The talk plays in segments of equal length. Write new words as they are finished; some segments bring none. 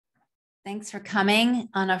Thanks for coming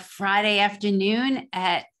on a Friday afternoon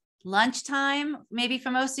at lunchtime, maybe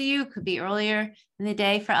for most of you, could be earlier in the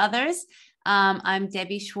day for others. I'm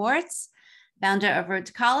Debbie Schwartz, founder of Road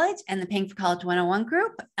to College and the Paying for College 101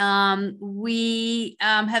 group. We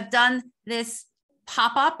have done this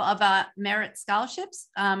pop-up of merit scholarships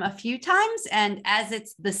a few times, and as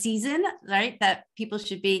it's the season, right, that people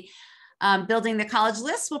should be building the college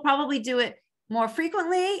list, we'll probably do it more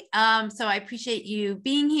frequently. So I appreciate you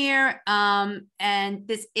being here. And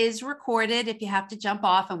this is recorded if you have to jump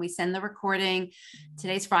off, and we send the recording.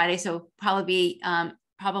 Today's Friday, so probably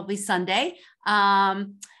Sunday.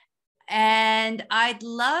 And I'd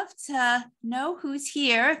love to know who's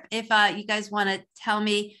here. If you guys want to tell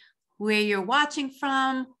me where you're watching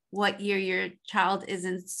from, what year your child is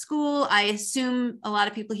in school. I assume a lot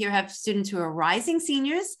of people here have students who are rising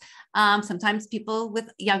seniors. Sometimes people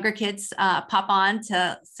with younger kids pop on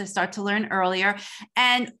to start to learn earlier.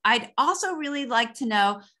 And I'd also really like to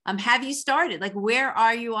know, have you started? Like, where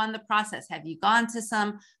are you on the process? Have you gone to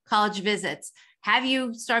some college visits? Have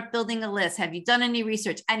you started building a list? Have you done any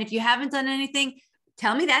research? And if you haven't done anything,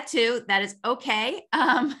 tell me that too. That is okay.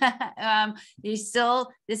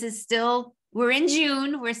 We're in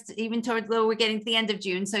June. We're even towards we're getting to the end of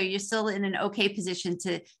June. So you're still in an okay position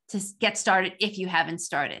to get started if you haven't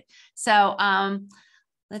started. So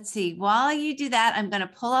let's see, while you do that, I'm going to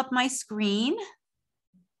pull up my screen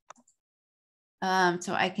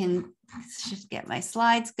so I can just get my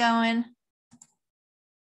slides going.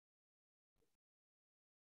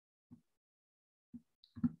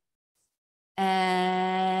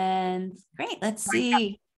 And great, let's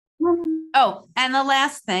see. Oh, and the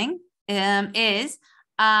last thing is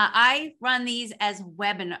I run these as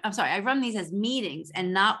I run these as meetings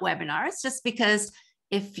and not webinars, just because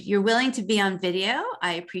if you're willing to be on video,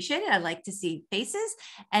 I appreciate it. I like to see faces.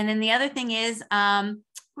 And then the other thing is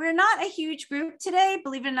we're not a huge group today,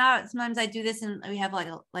 believe it or not. Sometimes I do this and we have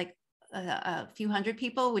like a few hundred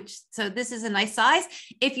people, so this is a nice size.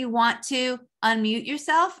 If you want to unmute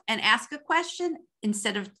yourself and ask a question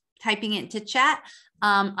instead of typing it into chat,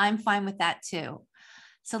 I'm fine with that too.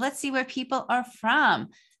 So let's see where people are from.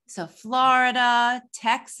 So Florida,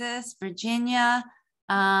 Texas, Virginia.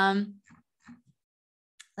 Let's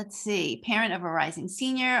see, parent of a rising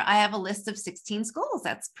senior. I have a list of 16 schools.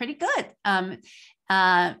 That's pretty good. Me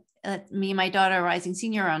and my daughter, a rising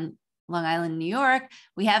senior on Long Island, New York.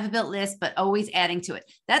 We have a built list, but always adding to it.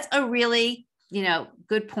 That's a really,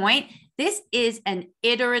 good point. This is an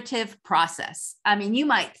iterative process. I mean, you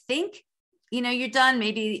might think, you're done.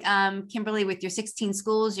 Maybe Kimberly, with your 16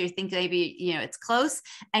 schools, you think maybe, it's close,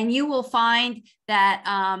 and you will find that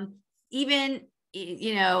even,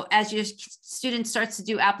 as your student starts to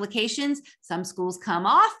do applications, some schools come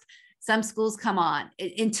off, some schools come on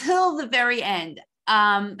until the very end.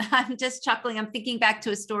 I'm just chuckling. I'm thinking back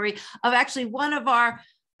to a story of actually one of our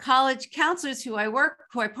college counselors who I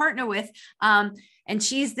partner with. And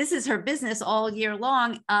this is her business all year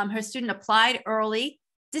long. Her student applied early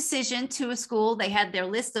decision to a school. They had their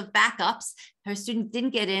list of backups. Her student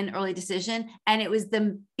didn't get in early decision. And it was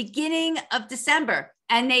the beginning of December.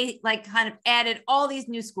 And they kind of added all these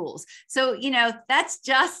new schools. So, that's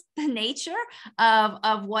just the nature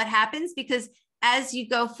of what happens, because as you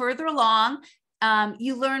go further along,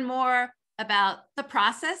 you learn more about the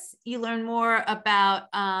process. You learn more about,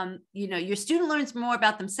 your student learns more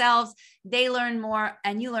about themselves. They learn more,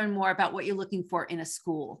 and you learn more about what you're looking for in a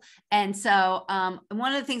school. And so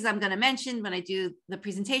one of the things I'm going to mention when I do the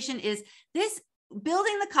presentation is this: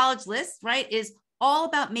 building the college list, right, is all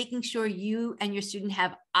about making sure you and your student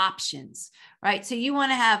have options, right? So you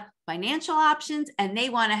want to have financial options, and they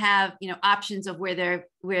want to have, options of where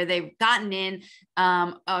they've gotten in,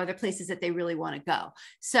 or the places that they really want to go.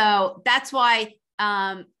 So that's why,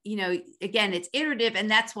 again, it's iterative,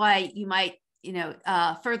 and that's why you might,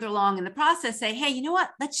 further along in the process say, hey, you know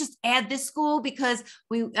what, let's just add this school because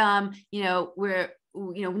we, now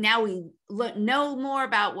we know more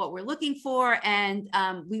about what we're looking for, and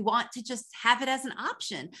we want to just have it as an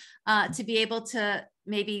option to be able to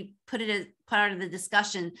maybe put it as part of the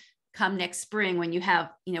discussion come next spring when you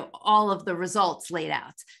have, all of the results laid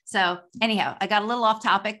out. So anyhow, I got a little off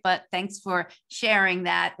topic, but thanks for sharing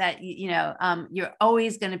that you're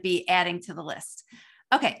always going to be adding to the list.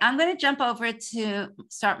 Okay, I'm going to jump over to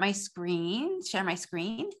share my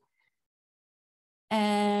screen.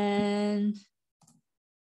 And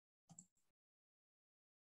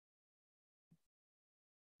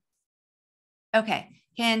okay,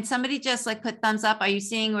 can somebody just put thumbs up? Are you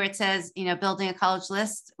seeing where it says, building a college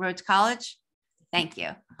list, Road to College? Thank you.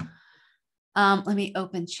 Let me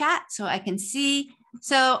open chat so I can see.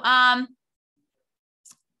 So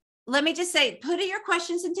let me just say, put your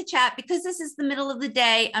questions into chat because this is the middle of the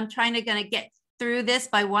day. I'm trying to get through this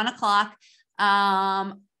by 1 o'clock.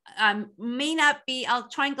 May not be, I'll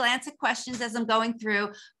try and glance at questions as I'm going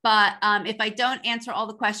through, but if I don't answer all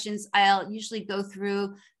the questions, I'll usually go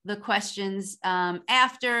through the questions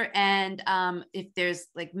after. And if there's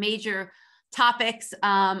like major topics,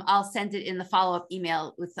 I'll send it in the follow-up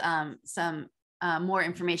email with some more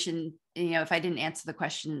information, if I didn't answer the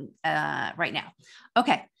question right now.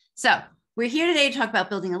 Okay, so we're here today to talk about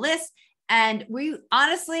building a list. And we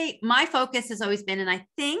honestly, my focus has always been, and I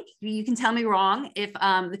think you can tell me wrong if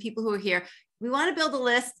the people who are here, we want to build a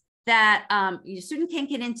list that your student can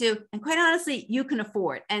get into, and quite honestly, you can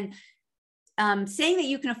afford. And saying that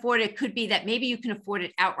you can afford it could be that maybe you can afford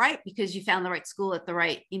it outright because you found the right school at the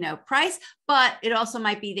right, price, but it also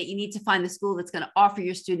might be that you need to find the school that's going to offer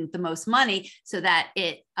your student the most money so that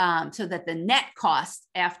so that the net cost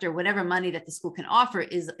after whatever money that the school can offer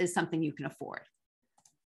is something you can afford.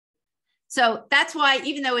 So that's why,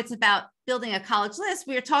 even though it's about building a college list,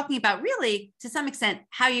 we are talking about really, to some extent,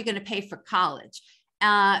 how you're going to pay for college.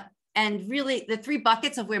 And really, the three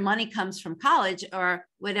buckets of where money comes from college are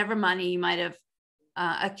whatever money you might have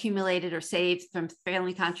accumulated or saved from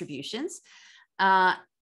family contributions. And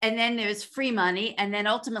then there's free money. And then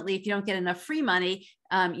ultimately, if you don't get enough free money,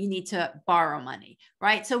 you need to borrow money,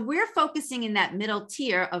 right? So we're focusing in that middle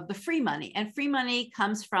tier of the free money. And free money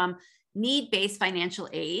comes from need-based financial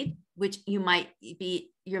aid, which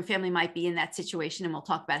your family might be in that situation. And we'll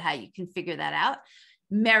talk about how you can figure that out.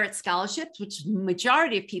 Merit scholarships, which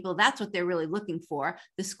majority of people, that's what they're really looking for.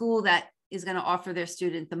 The school that is going to offer their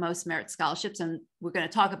student the most merit scholarships. And we're going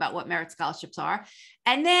to talk about what merit scholarships are.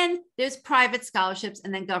 And then there's private scholarships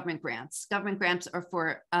and then government grants. Government grants are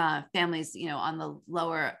for families, on the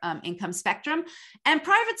lower income spectrum. And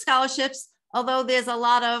private scholarships, although there's a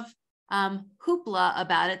lot of hoopla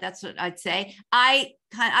about it, that's what I'd say. I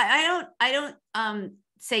don't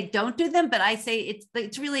say don't do them, but I say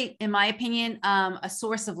it's really, in my opinion, a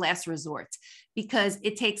source of last resort because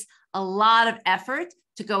it takes a lot of effort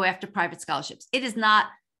to go after private scholarships. It is not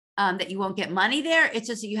that you won't get money there. It's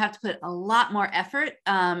just that you have to put a lot more effort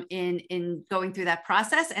in going through that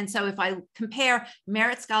process. And so if I compare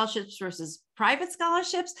merit scholarships versus private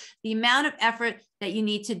scholarships, the amount of effort that you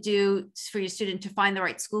need to do for your student to find the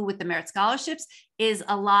right school with the merit scholarships is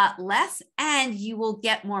a lot less, and you will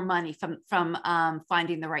get more money from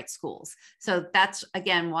finding the right schools. So that's,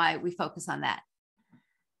 again, why we focus on that.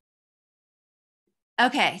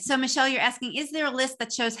 Okay, so Michelle, you're asking, is there a list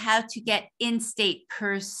that shows how to get in-state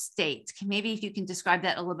per state? Maybe if you can describe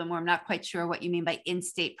that a little bit more. I'm not quite sure what you mean by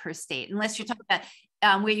in-state per state, unless you're talking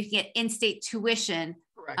about where you can get in-state tuition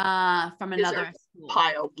from another school.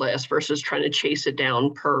 Compiled list versus trying to chase it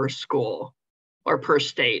down per school or per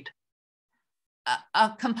state.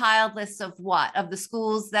 A compiled list of what? Of the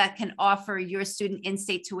schools that can offer your student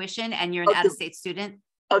in-state tuition and you're an out-of-state student?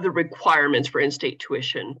 Of the requirements for in-state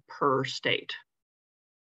tuition per state.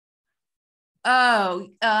 Oh,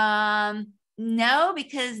 no,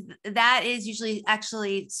 because that is usually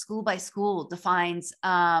actually school by school defines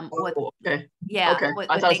what. Okay. Yeah. Okay.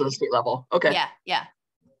 I thought it was at the state level. Okay. Yeah. Yeah.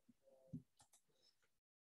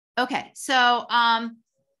 Okay. So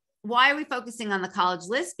why are we focusing on the college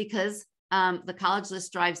list? Because the college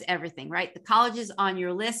list drives everything, right? The colleges on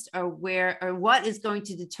your list are what is going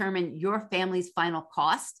to determine your family's final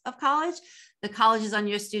cost of college. The colleges on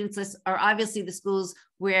your students list are obviously the schools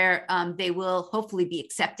where they will hopefully be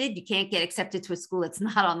accepted. You can't get accepted to a school that's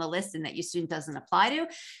not on the list and that your student doesn't apply to.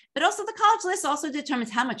 But also the college list also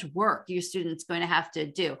determines how much work your student's going to have to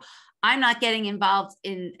do. I'm not getting involved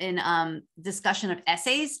in discussion of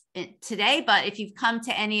essays today, but if you've come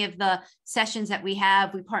to any of the sessions that we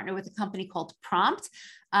have, we partner with a company called Prompt.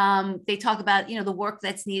 They talk about, the work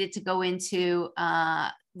that's needed to go into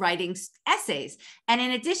writing essays. And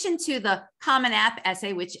in addition to the Common App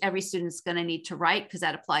essay, which every student's going to need to write because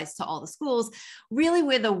that applies to all the schools, really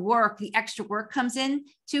where the extra work comes in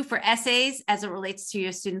to for essays as it relates to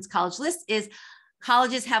your student's college list is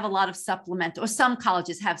colleges have a lot of supplemental, or some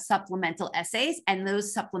colleges have supplemental essays, and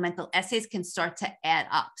those supplemental essays can start to add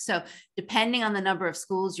up. So depending on the number of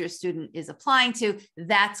schools your student is applying to,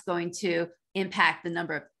 that's going to impact the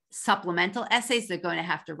number of supplemental essays they're going to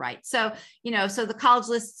have to write. So, so the college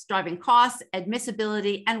list is driving costs,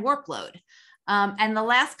 admissibility, and workload. And the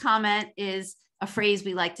last comment is a phrase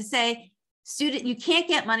we like to say, you can't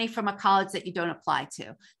get money from a college that you don't apply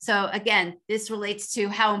to. So again, this relates to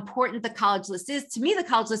how important the college list is. To me, the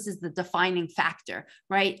college list is the defining factor,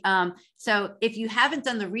 right? So if you haven't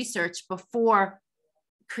done the research before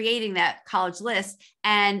creating that college list,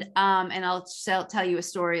 and I'll tell you a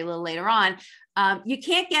story a little later on, You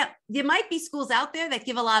can't get, there might be schools out there that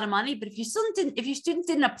give a lot of money, but if your student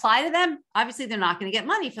didn't apply to them, obviously they're not going to get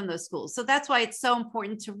money from those schools. So that's why it's so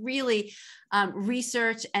important to really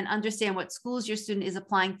research and understand what schools your student is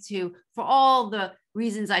applying to for all the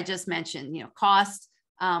reasons I just mentioned, cost,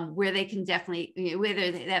 where they can definitely, where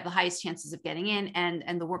they have the highest chances of getting in,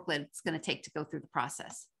 and the workload it's going to take to go through the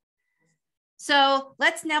process. So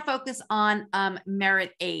let's now focus on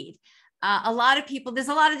merit aid. A lot of people, there's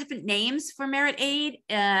a lot of different names for merit aid.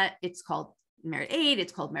 It's called merit aid,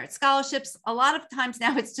 it's called merit scholarships. A lot of times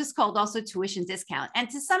now it's just called also tuition discount. And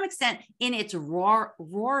to some extent in its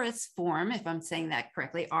rawest form, if I'm saying that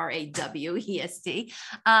correctly, RAWEST,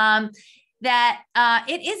 that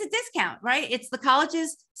it is a discount, right? It's the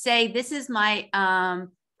colleges say, this is my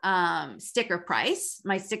sticker price.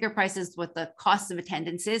 My sticker price is what the cost of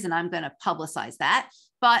attendance is, and I'm going to publicize that.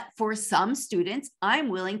 But for some students, I'm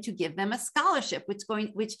willing to give them a scholarship, which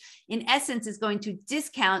in essence is going to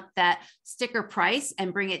discount that sticker price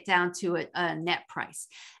and bring it down to a net price.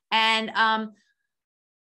 And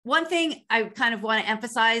one thing I kind of want to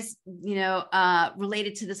emphasize,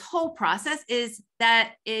 related to this whole process is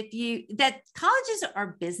that that colleges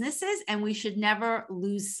are businesses, and we should never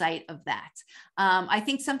lose sight of that. I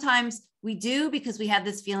think sometimes we do, because we have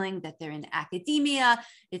this feeling that they're in academia.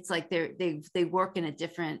 It's like they work in a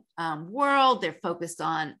different world. They're focused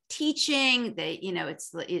on teaching. They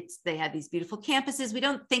have these beautiful campuses. We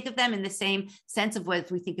don't think of them in the same sense of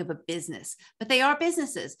what we think of a business, but they are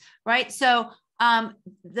businesses, right? So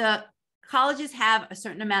the colleges have a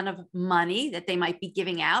certain amount of money that they might be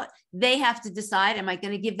giving out. They have to decide, am I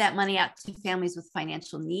going to give that money out to families with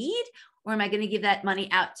financial need? Or am I going to give that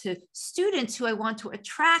money out to students who I want to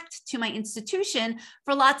attract to my institution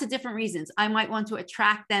for lots of different reasons? I might want to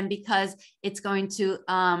attract them because it's going to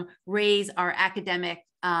raise our academic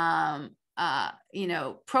profile. I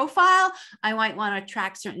might want to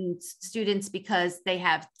attract certain students because they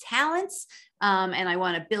have talents, and I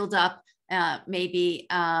want to build up maybe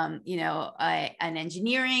an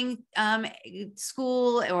engineering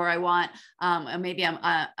school, or I want maybe I'm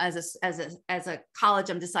as a college,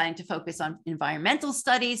 I'm deciding to focus on environmental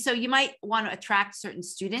studies. So you might want to attract certain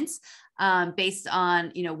students based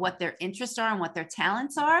on what their interests are and what their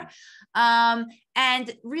talents are,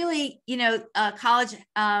 and really college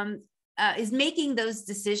is making those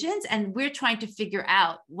decisions, and we're trying to figure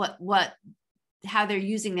out how they're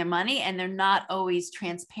using their money, and they're not always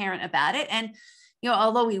transparent about it. And,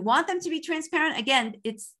 although we want them to be transparent, again,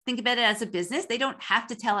 think about it as a business. They don't have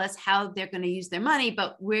to tell us how they're going to use their money,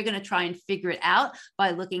 but we're going to try and figure it out by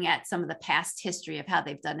looking at some of the past history of how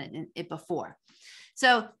they've done it before.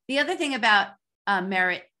 So the other thing about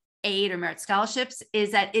merit aid or merit scholarships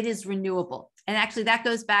is that it is renewable. And actually that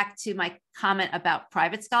goes back to my comment about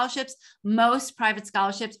private scholarships. Most private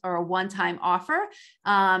scholarships are a one-time offer.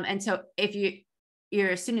 And so if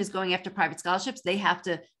your student is going after private scholarships, they have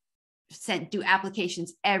to do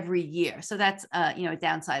applications every year. So that's a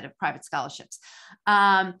downside of private scholarships.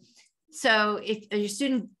 So if your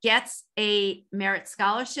student gets a merit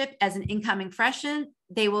scholarship as an incoming freshman,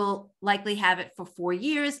 they will likely have it for 4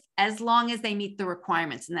 years, as long as they meet the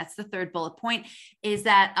requirements. And that's the third bullet point, is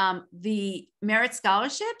that the merit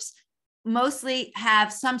scholarships mostly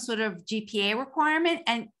have some sort of GPA requirement,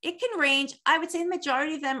 and it can range. I would say the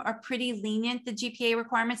majority of them are pretty lenient, the GPA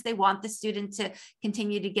requirements. They want the student to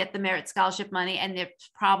continue to get the merit scholarship money, and there's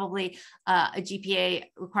probably a GPA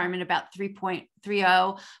requirement about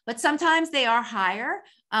 3.30, but sometimes they are higher.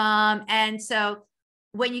 And so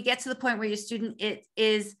when you get to the point where your student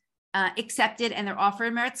is accepted and they're offered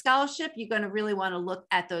a merit scholarship, you're going to really want to look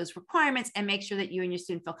at those requirements and make sure that you and your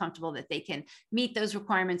student feel comfortable that they can meet those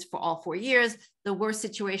requirements for all 4 years. The worst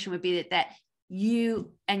situation would be that you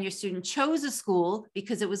and your student chose a school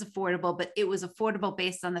because it was affordable, but it was affordable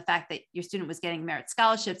based on the fact that your student was getting merit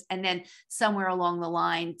scholarships. And then somewhere along the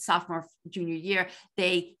line, sophomore, junior year,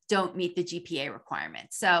 they don't meet the GPA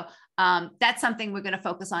requirements. So that's something we're going to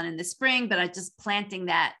focus on in the spring, but I'm just planting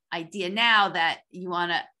that idea now that you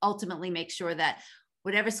want to ultimately make sure that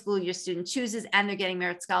whatever school your student chooses and they're getting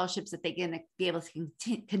merit scholarships, that they're going to be able to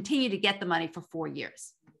continue to get the money for 4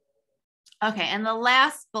 years. Okay, and the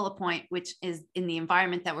last bullet point, which is in the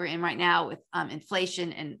environment that we're in right now with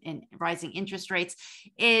inflation and rising interest rates,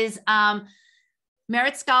 is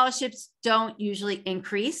merit scholarships don't usually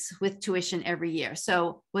increase with tuition every year.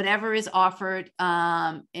 So whatever is offered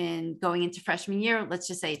in going into freshman year, let's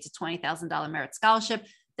just say it's a $20,000 merit scholarship,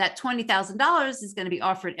 that $20,000 is going to be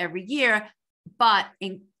offered every year, but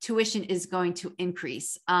tuition is going to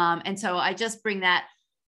increase. And so I just bring that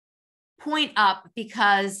point up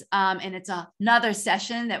because, and it's another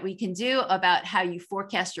session that we can do about how you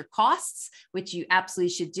forecast your costs, which you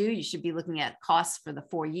absolutely should do. You should be looking at costs for the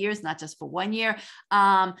 4 years, not just for 1 year.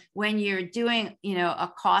 When you're doing,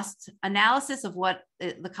 a cost analysis of what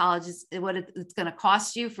the college is, what it's going to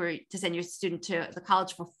cost you to send your student to the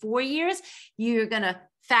college for 4 years, you're going to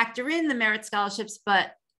factor in the merit scholarships,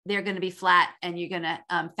 but they're going to be flat, and you're going to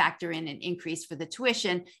factor in an increase for the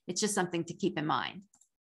tuition. It's just something to keep in mind.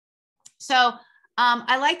 So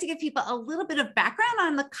I like to give people a little bit of background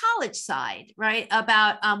on the college side, right?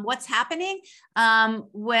 About what's happening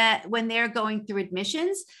when they're going through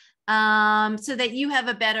admissions, so that you have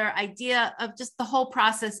a better idea of just the whole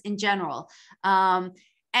process in general. And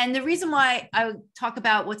the reason why I talk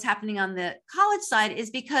about what's happening on the college side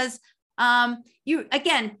is because I'm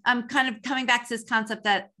kind of coming back to this concept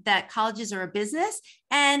that colleges are a business.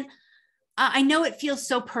 And I know it feels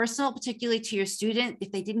so personal, particularly to your student,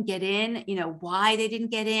 if they didn't get in, why they didn't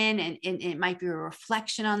get in, and it might be a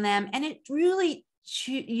reflection on them. And it really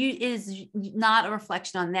is not a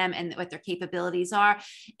reflection on them and what their capabilities are.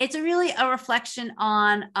 It's really a reflection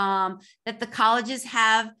on that the colleges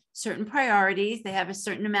have certain priorities. They have a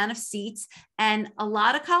certain amount of seats. And a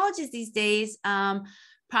lot of colleges these days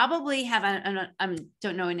probably have, I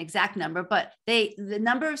don't know an exact number, but the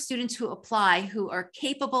number of students who apply who are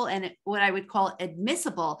capable and what I would call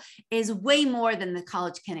admissible is way more than the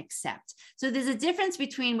college can accept. So there's a difference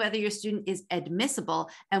between whether your student is admissible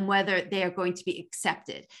and whether they are going to be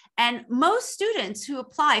accepted. And most students who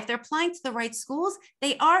apply, if they're applying to the right schools,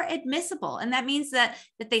 they are admissible. And that means that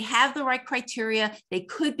they have the right criteria, they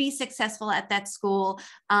could be successful at that school.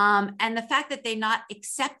 And the fact that they're not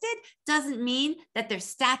accepted doesn't mean that their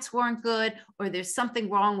stats weren't good or there's something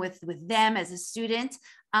wrong with them as a student.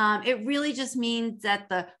 It really just means that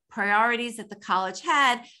the priorities that the college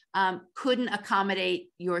had couldn't accommodate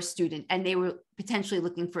your student, and they were potentially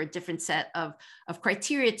looking for a different set of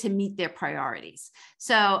criteria to meet their priorities.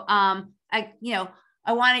 So I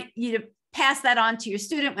want you to pass that on to your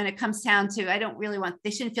student when it comes down to,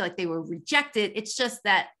 they shouldn't feel like they were rejected. It's just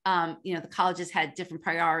that, the colleges had different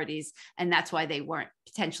priorities, and that's why they weren't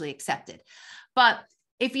potentially accepted. But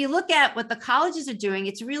if you look at what the colleges are doing,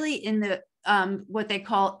 it's really in the what they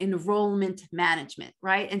call enrollment management,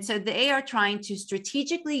 right? And so they are trying to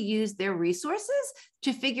strategically use their resources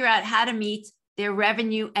to figure out how to meet their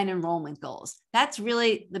revenue and enrollment goals. That's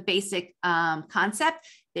really the basic concept.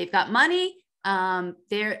 They've got money.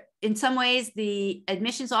 They're, in some ways, the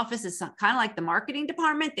admissions office is kind of like the marketing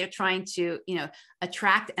department. They're trying to,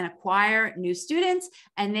 attract and acquire new students,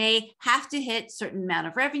 and they have to hit a certain amount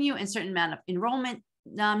of revenue and certain amount of enrollment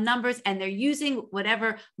numbers, and they're using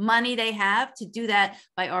whatever money they have to do that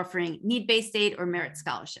by offering need-based aid or merit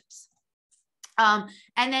scholarships. And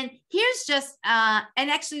then here's just, and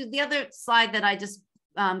actually the other slide that I just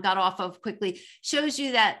got off of quickly shows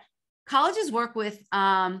you that colleges work with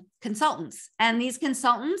consultants, and these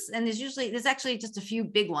consultants, and there's actually just a few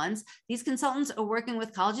big ones. These consultants are working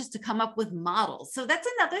with colleges to come up with models. So that's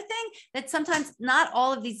another thing, that sometimes not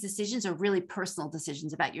all of these decisions are really personal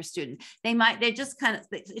decisions about your student. They're just kind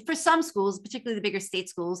of, for some schools, particularly the bigger state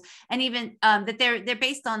schools, and even that they're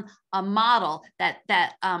based on a model that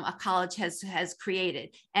a college has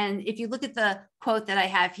created. And if you look at the quote that I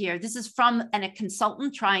have here, this is from a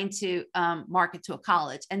consultant trying to market to a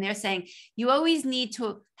college. And they're saying, you always need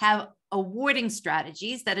to have awarding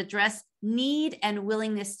strategies that address need and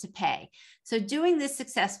willingness to pay. So doing this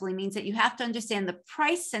successfully means that you have to understand the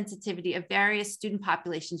price sensitivity of various student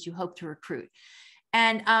populations you hope to recruit.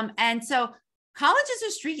 And so colleges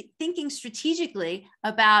are thinking strategically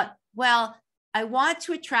about, well, I want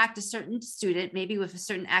to attract a certain student, maybe with a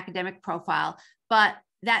certain academic profile, but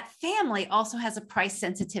that family also has a price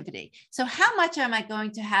sensitivity. So how much am I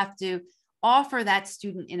going to have to offer that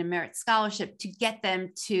student in a merit scholarship to get them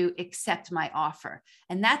to accept my offer?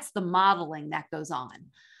 And that's the modeling that goes on.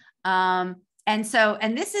 And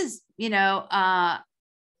this is,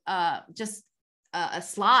 just a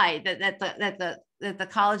slide that the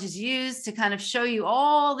colleges use to kind of show you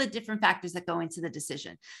all the different factors that go into the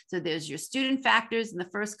decision. So there's your student factors in the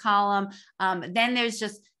first column. Then there's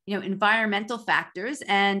just, environmental factors.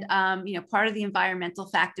 And, part of the environmental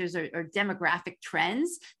factors are demographic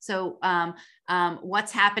trends. So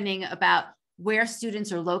what's happening about where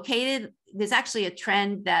students are located. There's actually a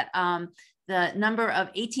trend that the number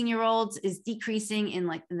of 18-year-olds is decreasing in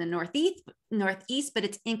the Northeast, but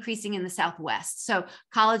it's increasing in the Southwest. So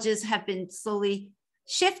colleges have been slowly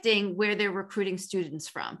shifting where they're recruiting students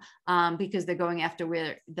from because they're going after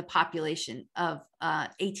where the population of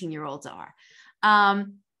 18-year-olds are.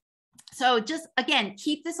 So just, again,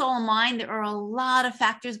 keep this all in mind. There are a lot of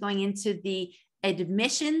factors going into the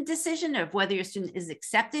admission decision of whether your student is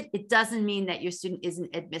accepted. It doesn't mean that your student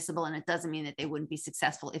isn't admissible, and it doesn't mean that they wouldn't be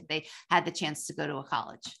successful if they had the chance to go to a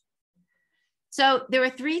college. So there are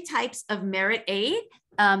 3 types of merit aid.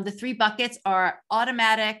 The 3 buckets are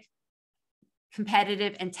automatic,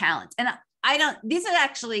 competitive, and talent. And these are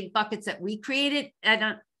actually buckets that we created. I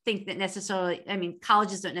don't think that necessarily, I mean,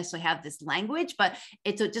 colleges don't necessarily have this language, but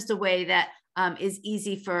it's just a way that is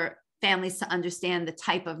easy for families to understand the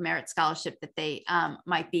type of merit scholarship that they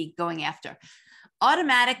might be going after.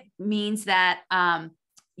 Automatic means that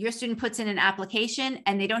your student puts in an application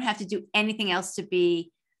and they don't have to do anything else to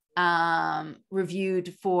be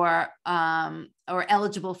reviewed for or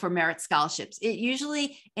eligible for merit scholarships. It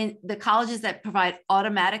usually, in the colleges that provide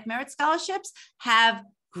automatic merit scholarships, have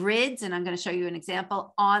grids, and I'm going to show you an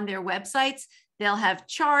example on their websites. They'll have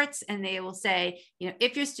charts and they will say,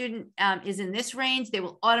 if your student is in this range, they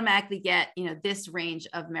will automatically get, this range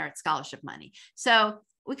of merit scholarship money. So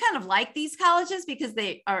we kind of like these colleges because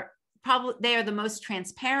they are the most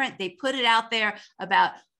transparent. They put it out there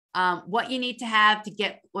about what you need to have to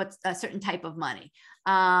get what's a certain type of money.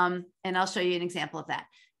 And I'll show you an example of that.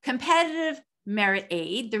 Competitive merit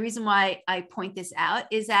aid, the reason why I point this out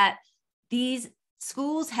is that these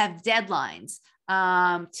schools have deadlines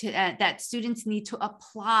that students need to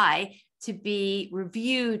apply to be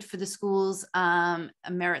reviewed for the school's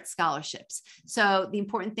merit scholarships. So the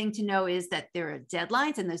important thing to know is that there are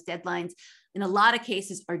deadlines, and those deadlines in a lot of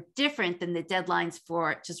cases are different than the deadlines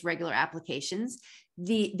for just regular applications.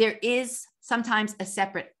 There is sometimes a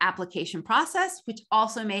separate application process, which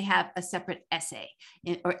also may have a separate essay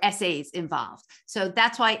or essays involved. So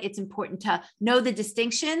that's why it's important to know the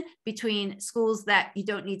distinction between schools that you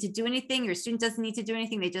don't need to do anything, your student doesn't need to do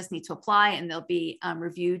anything, they just need to apply and they'll be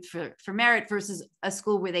reviewed for merit, versus a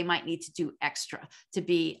school where they might need to do extra to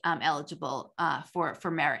be eligible for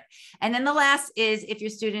merit. And then the last is if your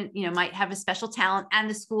student might have a special talent and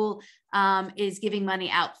the school is giving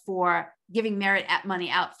merit money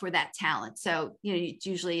out for that talent. So, it's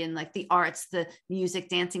usually in like the arts, the music,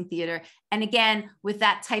 dancing, theater. And again, with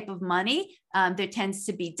that type of money, there tends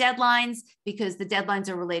to be deadlines because the deadlines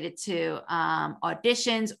are related to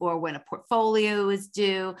auditions or when a portfolio is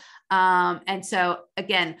due. And so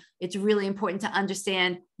again, it's really important to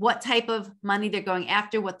understand what type of money they're going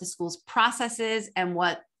after, what the school's process is, and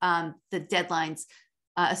what the deadlines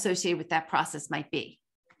associated with that process might be.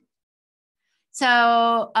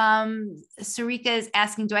 So Sarika is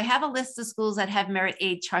asking, do I have a list of schools that have merit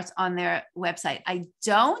aid charts on their website? I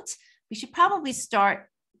don't. We should probably start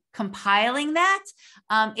compiling that.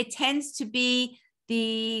 It tends to be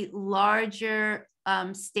the larger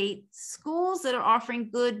state schools that are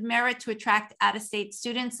offering good merit to attract out-of-state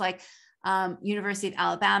students, like University of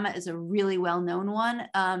Alabama is a really well-known one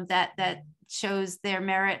that shows their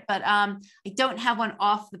merit, but I don't have one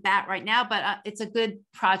off the bat right now, but it's a good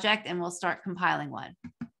project and we'll start compiling one.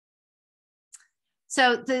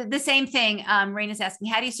 So the same thing, Raina's asking,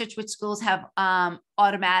 how do you search which schools have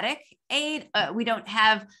automatic aid? We don't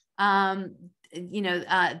have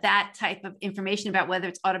that type of information about whether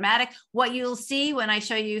it's automatic. What you'll see when I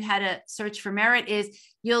show you how to search for merit is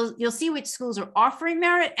you'll see which schools are offering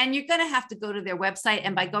merit, and you're going to have to go to their website.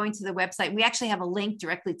 And by going to the website, we actually have a link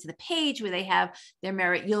directly to the page where they have their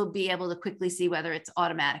merit. You'll be able to quickly see whether it's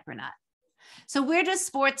automatic or not. So where does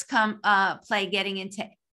sports play getting into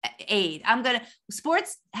aid?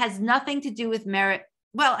 Sports has nothing to do with merit.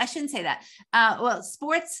 Well, I shouldn't say that.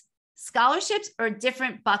 Sports scholarships are a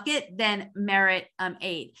different bucket than merit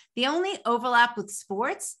aid. The only overlap with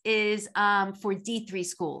sports is for D3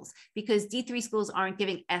 schools, because D3 schools aren't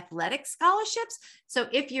giving athletic scholarships. So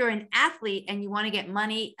if you're an athlete and you want to get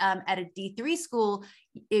money at a D3 school,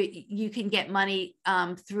 you can get money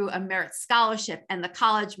through a merit scholarship, and the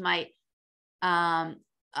college might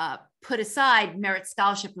put aside merit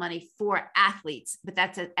scholarship money for athletes, but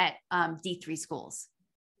that's at D3 schools.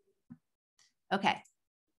 Okay.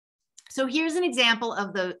 So here's an example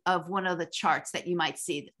of one of the charts that you might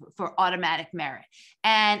see for automatic merit.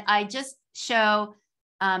 And I just show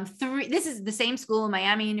this is the same school,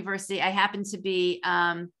 Miami University. I happen to be,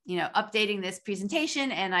 updating this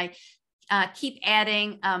presentation, and I keep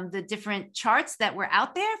adding the different charts that were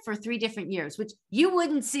out there for 3 different years, which you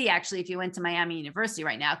wouldn't see actually if you went to Miami University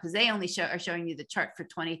right now, because they only are showing you the chart for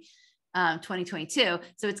 2022.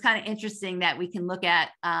 So it's kind of interesting that we can look at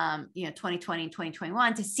 2020 and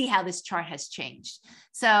 2021 to see how this chart has changed.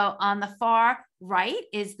 So on the far right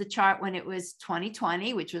is the chart when it was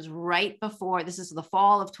 2020, which was right before, this is the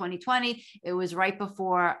fall of 2020. It was right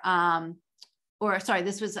before or sorry,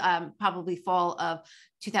 this was probably fall of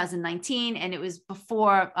 2019, and it was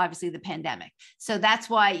before, obviously, the pandemic. So that's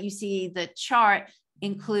why you see the chart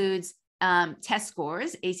includes test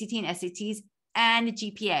scores, ACT and SATs, and a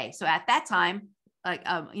GPA. So at that time, like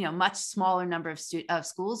much smaller number of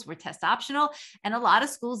schools were test optional, and a lot of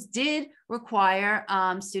schools did require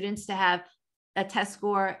students to have a test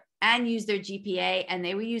score and use their GPA, and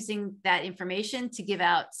they were using that information to give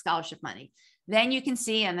out scholarship money. Then you can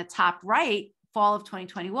see on the top right, fall of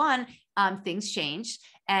 2021, things changed.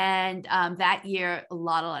 And that year, a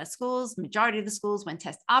lot of schools, majority of the schools went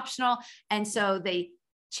test optional. And so they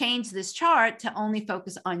changed this chart to only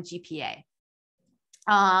focus on GPA.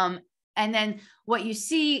 And then what you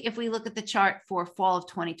see, if we look at the chart for fall of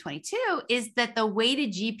 2022, is that the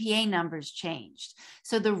weighted GPA numbers changed.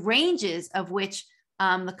 So the ranges of which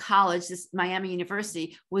the college, this Miami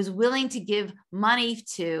University, was willing to give money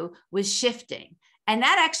to was shifting. And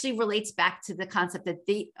that actually relates back to the concept that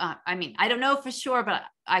I don't know for sure, but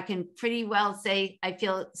I can pretty well say, I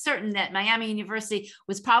feel certain that Miami University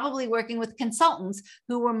was probably working with consultants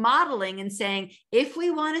who were modeling and saying, if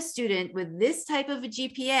we want a student with this type of a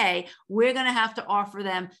GPA, we're going to have to offer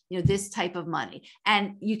them, this type of money.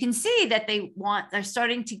 And you can see that they're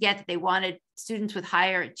starting to get that they wanted students with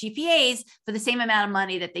higher GPAs for the same amount of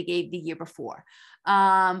money that they gave the year before.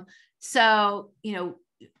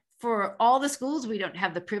 For all the schools, we don't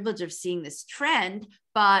have the privilege of seeing this trend,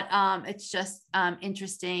 but it's just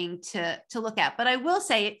interesting to look at. But I will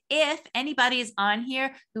say, if anybody is on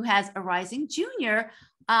here who has a rising junior,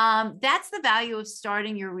 that's the value of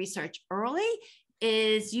starting your research early,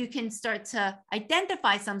 is you can start to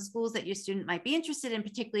identify some schools that your student might be interested in,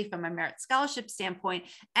 particularly from a merit scholarship standpoint,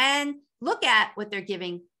 and look at what they're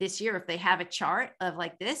giving this year if they have a chart of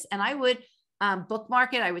like this. And I would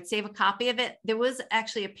bookmark it. I would save a copy of it. There was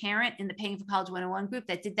actually a parent in the Paying for College 101 group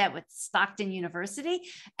that did that with Stockton University,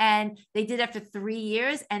 and they did after 3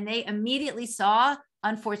 years, and they immediately saw,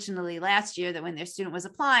 unfortunately last year, that when their student was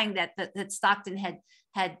applying, that Stockton had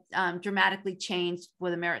dramatically changed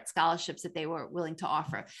for the merit scholarships that they were willing to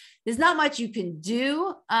offer. There's not much you can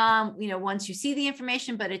do, once you see the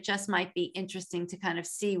information, but it just might be interesting to kind of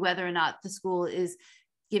see whether or not the school is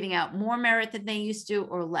giving out more merit than they used to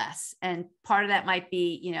or less. And part of that might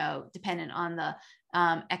be, dependent on the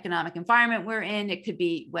economic environment we're in. It could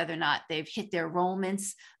be whether or not they've hit their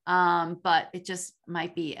enrollments, but it just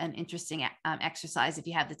might be an interesting exercise if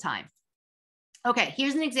you have the time. Okay,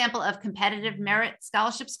 here's an example of competitive merit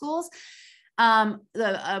scholarship schools.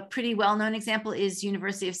 A pretty well-known example is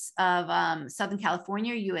University of Southern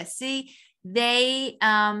California, USC. They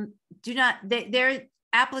their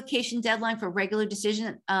application deadline for regular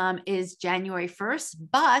decision is January 1st,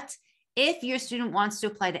 but if your student wants to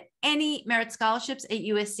apply to any merit scholarships at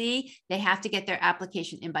USC, they have to get their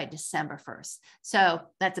application in by December 1st. So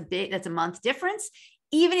that's a month difference.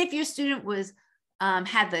 Even if your student was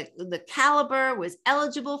had the caliber, was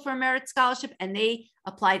eligible for a merit scholarship, and they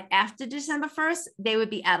applied after December 1st, they would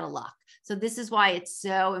be out of luck. So this is why it's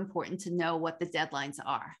so important to know what the deadlines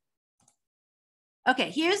are.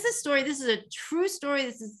 Okay, here's the story. This is a true story.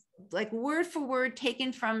 This is like word for word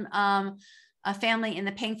taken from a family in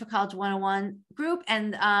the Paying for College 101 group.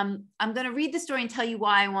 And I'm going to read the story and tell you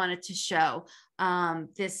why I wanted to show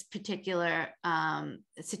this particular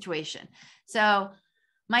situation. So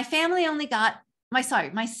my son only got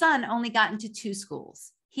into 2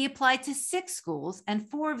 schools. He applied to 6 schools and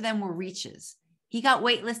 4 of them were reaches. He got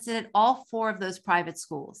waitlisted at all 4 of those private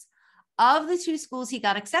schools. Of the 2 schools he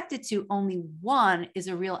got accepted to, only 1 is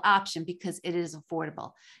a real option because it is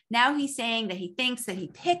affordable. Now he's saying that he thinks that he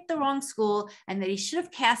picked the wrong school and that he should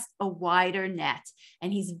have cast a wider net.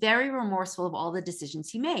 And he's very remorseful of all the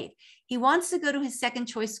decisions he made. He wants to go to his second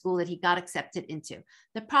choice school that he got accepted into.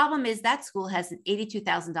 The problem is that school has an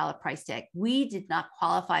 $82,000 price tag. We did not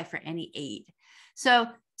qualify for any aid. So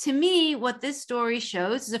to me, what this story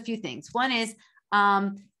shows is a few things. One is,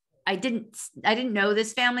 I didn't know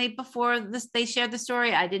this family before they shared the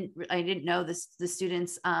story. I didn't know the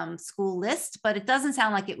students' school list, but it doesn't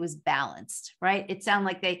sound like it was balanced, right? It sounded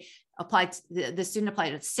like they applied. The student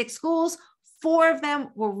applied to 6 schools. 4 of them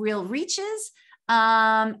were real reaches,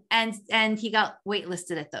 and he got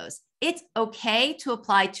waitlisted at those. It's okay to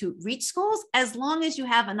apply to reach schools as long as you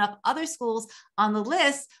have enough other schools on the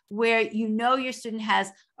list where you know your student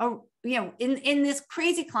has in this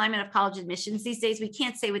crazy climate of college admissions these days, we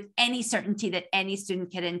can't say with any certainty that any student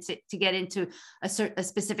get into a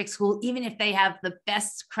specific school, even if they have the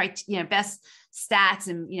best best stats.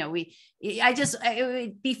 And, it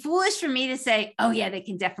would be foolish for me to say, oh yeah, they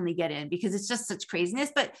can definitely get in, because it's just such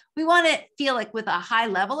craziness. But we want to feel like with a high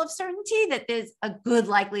level of certainty that there's a good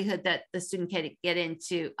likelihood that the student can get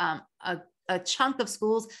into a chunk of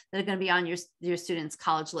schools that are going to be on your student's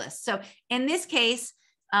college list. So in this case,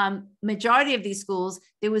 majority of these schools,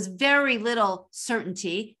 there was very little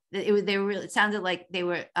certainty that it sounded like they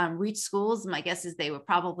were reach schools. My guess is they were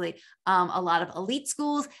probably a lot of elite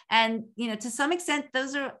schools. And, to some extent,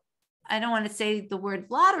 those are, I don't want to say the word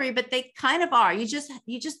lottery, but they kind of are. You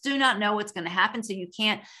just do not know what's going to happen. So you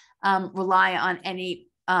can't rely on any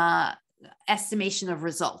estimation of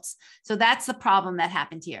results. So that's the problem that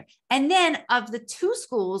happened here. And then of the two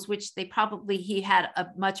schools, which he had a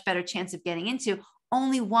much better chance of getting into,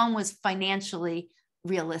 only one was financially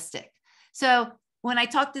realistic. So when I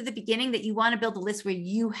talked at the beginning that you want to build a list where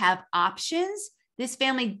you have options, this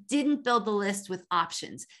family didn't build the list with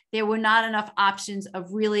options. There were not enough options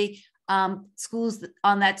of really schools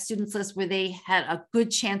on that student's list where they had a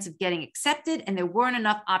good chance of getting accepted, and there weren't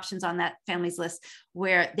enough options on that family's list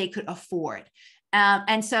where they could afford.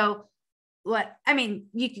 And so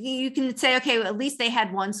you can say, okay, well, at least they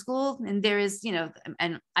had one school, and there is,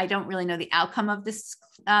 and I don't really know the outcome of this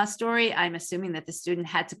story. I'm assuming that the student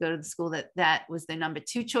had to go to the school that was their number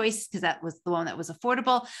 2 choice, because that was the one that was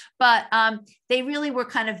affordable. But they really were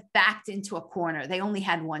kind of backed into a corner. They only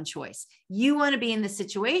had one choice. You want to be in the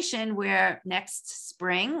situation where next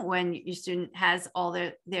spring, when your student has all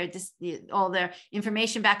their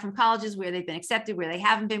information back from colleges, where they've been accepted, where they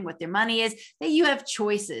haven't been, what their money is, that you have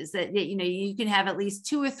choices, that you can have at least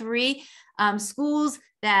 2 or 3 schools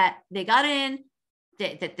that they got in,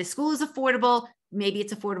 that the school is affordable. Maybe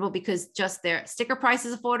it's affordable because just their sticker price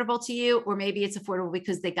is affordable to you, or maybe it's affordable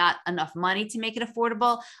because they got enough money to make it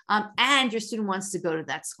affordable, and your student wants to go to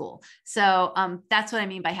that school. So that's what I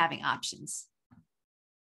mean by having options.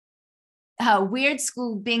 Weird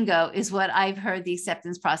school bingo is what I've heard the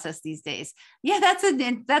acceptance process these days. Yeah, that's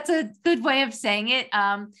a good way of saying it.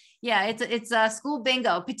 Yeah, it's a school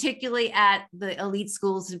bingo, particularly at the elite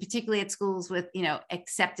schools, and particularly at schools with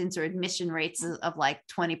acceptance or admission rates of like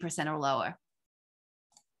 20% or lower.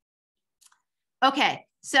 Okay,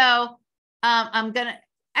 so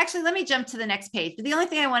let me jump to the next page. But the only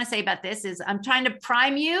thing I want to say about this is I'm trying to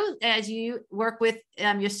prime you as you work with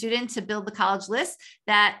your student to build the college list,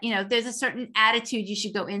 that, there's a certain attitude you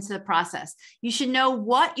should go into the process. You should know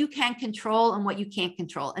what you can control and what you can't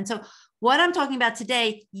control. And so what I'm talking about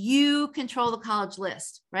today, you control the college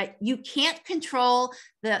list, right? You can't control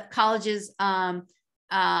the college's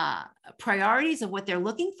priorities of what they're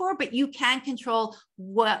looking for, but you can control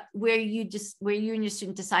where you and your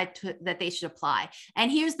student decide that they should apply.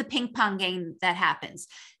 And here's the ping pong game that happens.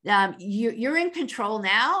 You're in control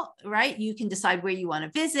now, right? You can decide where you want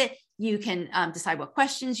to visit. You can decide what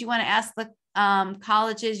questions you want to ask the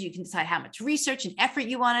colleges. You can decide how much research and effort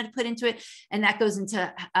you wanted to put into it. And that goes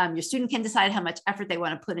into, your student can decide how much effort they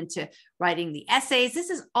want to put into writing the essays. This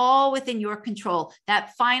is all within your control.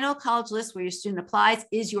 That final college list where your student applies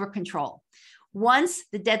is your control. Once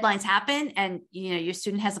the deadlines happen and your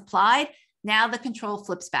student has applied, now the control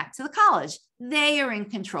flips back to the college. They are in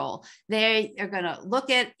control. They are going to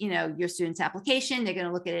look at, your student's application. They're going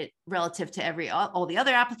to look at it relative to all the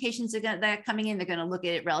other applications that are coming in. They're going to look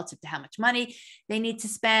at it relative to how much money they need to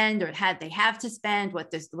spend, or they have to spend,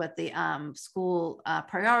 what the school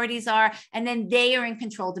priorities are. And then they are in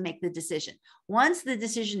control to make the decision. Once the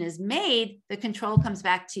decision is made, the control comes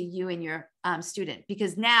back to you and your student,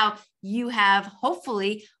 because now you have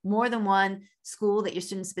hopefully more than one school that your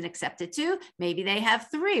student's been accepted to. Maybe they have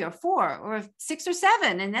 3 or 4 or 6 or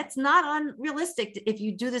 7, and that's not unrealistic if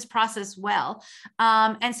you do this process well.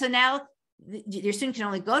 And so now your student can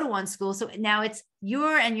only go to one school. So now it's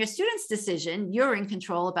your and your student's decision. You're in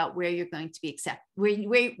control about where you're going to be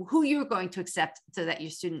who you're going to accept, so that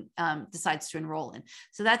your student decides to enroll in.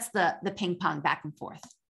 So that's the ping pong back and forth.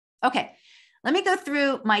 Okay, let me go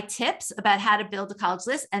through my tips about how to build a college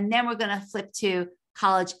list, and then we're going to flip to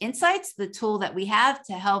College Insights, the tool that we have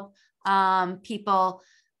to help people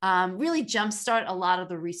really jumpstart a lot of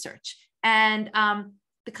the research. And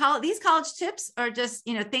these college tips are just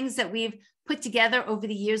things that we've put together over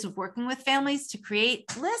the years of working with families to create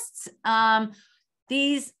lists.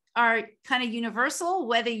 These are kind of universal,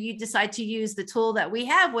 whether you decide to use the tool that we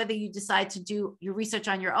have, whether you decide to do your research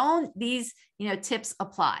on your own. These tips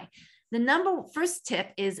apply. The first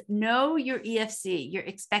tip is know your EFC, your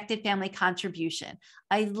expected family contribution.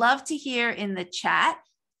 I'd love to hear in the chat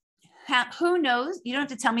who knows? You don't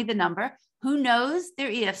have to tell me the number. Who knows their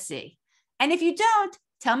EFC? And if you don't,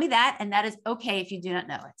 tell me that, and that is okay if you do not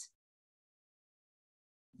know it.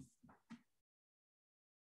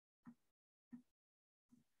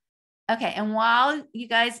 Okay, and while you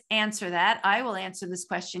guys answer that, I will answer this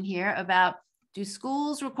question here about, do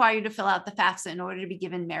schools require you to fill out the FAFSA in order to be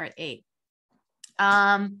given merit aid?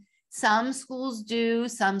 Some schools do,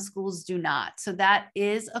 some schools do not. So that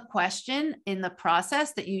is a question in the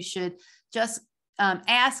process that you should just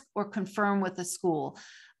ask or confirm with the school.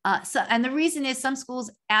 And the reason is some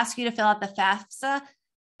schools ask you to fill out the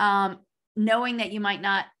FAFSA, knowing that you might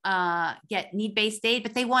not get need-based aid,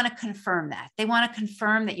 but they want to confirm that. They want to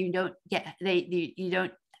confirm that you don't get,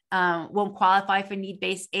 won't qualify for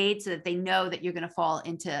need-based aid, so that they know that you're going to fall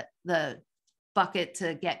into the bucket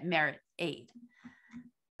to get merit aid.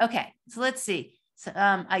 Okay, so let's see. So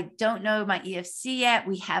I don't know my EFC yet.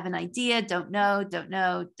 We have an idea. Don't know, don't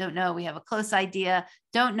know, don't know. We have a close idea.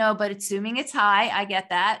 Don't know, but assuming it's high, I get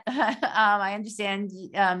that. I understand.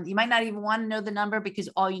 You might not even want to know the number because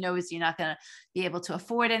all you know is you're not going to be able to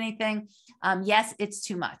afford anything. Yes, it's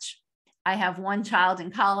too much. I have one child in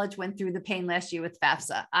college, went through the pain last year with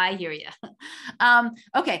FAFSA. I hear you.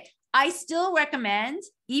 Okay. I still recommend,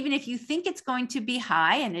 even if you think it's going to be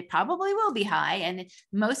high, and it probably will be high, and in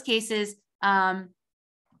most cases,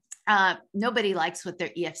 nobody likes what their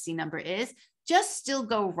EFC number is, just still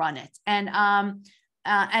go run it.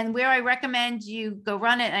 And where I recommend you go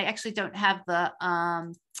run it, I actually don't have the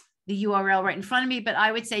URL right in front of me, but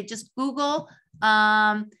I would say just Google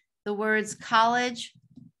the words College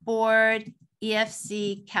Board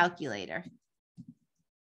EFC calculator.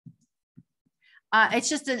 It's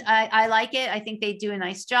just, I like it. I think they do a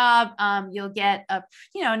nice job. You'll get a,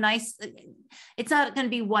 nice, it's not going to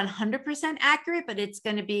be 100% accurate, but it's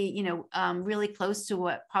going to be, really close to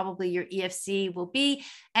what probably your EFC will be.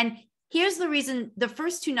 And here's the reason, the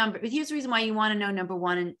first two numbers, here's the reason why you want to know number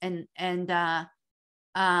one and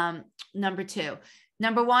number two.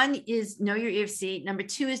 Number one is know your EFC. Number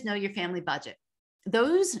two is know your family budget.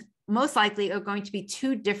 Those most likely are going to be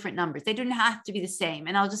two different numbers. They don't have to be the same.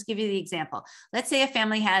 And I'll just give you the example. Let's say a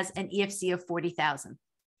family has an EFC of 40,000.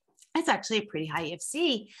 That's actually a pretty high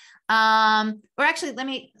EFC. Or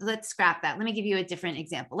actually, let's scrap that. Let me give you a different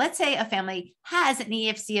example. Let's say a family has an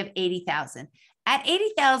EFC of 80,000. At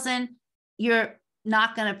 80,000, you're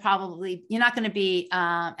not going to be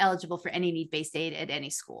eligible for any need-based aid at any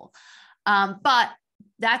school. But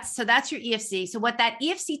that's your EFC. So what that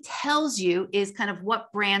EFC tells you is kind of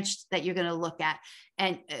what branch that you're going to look at.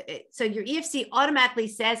 And so your EFC automatically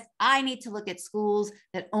says, I need to look at schools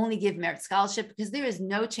that only give merit scholarship, because there is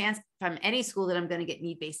no chance from any school that I'm going to get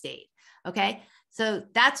need-based aid. Okay. So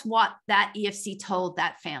that's what that EFC told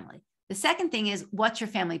that family. The second thing is, what's your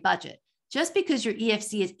family budget? Just because your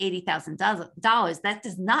EFC is $80,000, that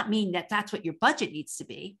does not mean that that's what your budget needs to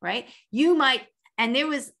be, right? You might. And there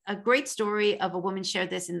was a great story of a woman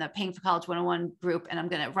shared this in the Paying for College 101 group. And I'm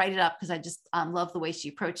going to write it up because I just love the way she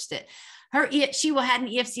approached it. She had an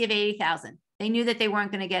EFC of 80,000. They knew that they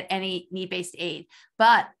weren't going to get any need-based aid,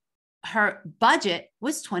 but her budget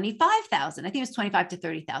was 25,000. I think it was 25 to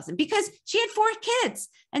 30,000, because she had 4 kids.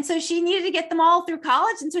 And so she needed to get them all through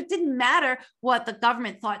college. And so it didn't matter what the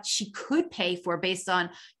government thought she could pay for based on,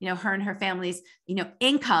 her and her family's,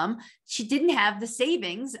 income. She didn't have the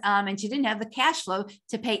savings and she didn't have the cash flow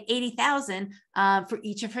to pay 80,000 for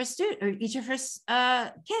each of her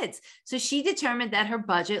kids. So she determined that her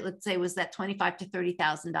budget, let's say, was that $25,000 to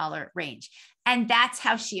 $30,000 range. And that's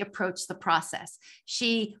how she approached the process.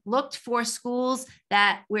 She looked for schools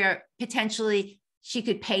where potentially she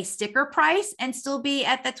could pay sticker price and still be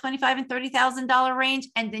at that $25,000 and $30,000 range.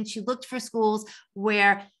 And then she looked for schools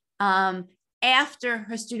where after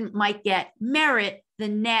her student might get merit, the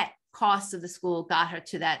net cost of the school got her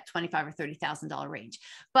to that $25,000 or $30,000 range.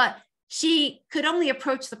 But she could only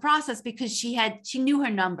approach the process because she knew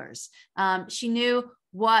her numbers. She knew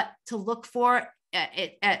what to look for.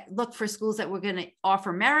 Look for schools that were going to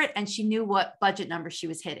offer merit, and she knew what budget number she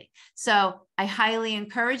was hitting. So I highly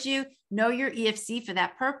encourage you, know your EFC for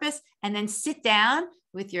that purpose, and then sit down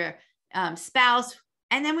with your spouse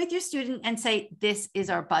and then with your student and say, this is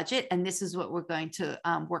our budget and this is what we're going to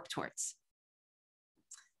work towards.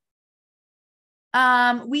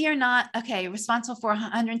 We are not, responsible for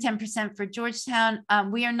 110% for Georgetown.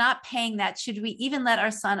 We are not paying that. Should we even let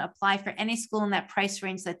our son apply for any school in that price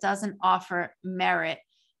range that doesn't offer merit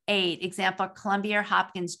aid? Example, Columbia,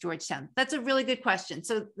 Hopkins, Georgetown. That's a really good question.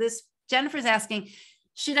 So Jennifer's asking,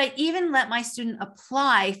 should I even let my student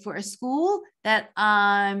apply for a school that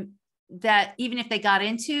even if they got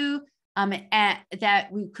into, that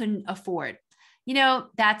we couldn't afford?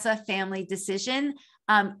 That's a family decision.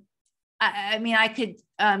 I mean, I could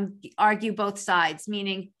argue both sides,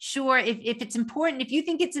 meaning, sure, if it's important, if you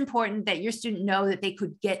think it's important that your student know that they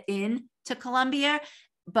could get in to Columbia,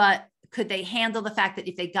 but could they handle the fact that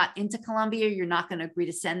if they got into Columbia, you're not going to agree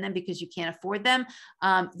to send them because you can't afford them?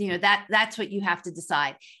 That's what you have to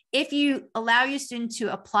decide. If you allow your student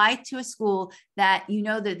to apply to a school that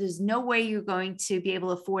that there's no way you're going to be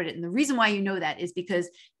able to afford it, and the reason why you know that is because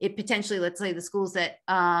it potentially, let's say the schools that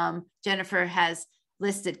Jennifer has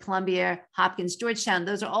listed, Columbia, Hopkins, Georgetown,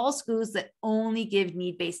 those are all schools that only give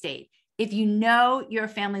need-based aid. If you know you're a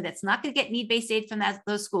family that's not going to get need-based aid from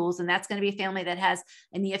those schools, and that's going to be a family that has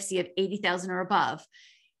an EFC of 80,000 or above,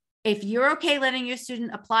 if you're okay letting your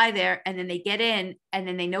student apply there and then they get in and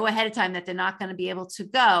then they know ahead of time that they're not going to be able to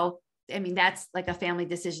go, I mean, that's like a family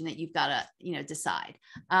decision that you've got to, decide.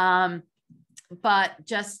 But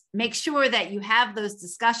just make sure that you have those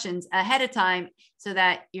discussions ahead of time so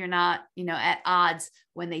that you're not, at odds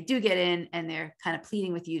when they do get in and they're kind of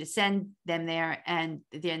pleading with you to send them there. And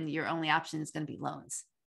then your only option is going to be loans.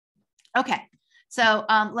 Okay. So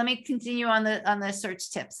let me continue on the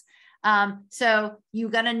search tips. So you're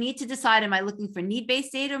going to need to decide, am I looking for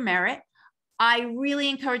need-based aid or merit? I really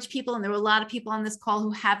encourage people, and there were a lot of people on this call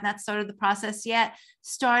who have not started the process yet,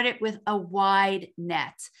 start it with a wide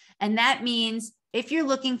net. And that means if you're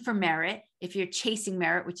looking for merit, if you're chasing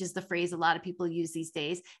merit, which is the phrase a lot of people use these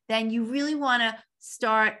days, then you really want to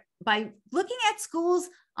start by looking at schools,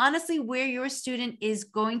 honestly, where your student is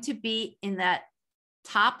going to be in that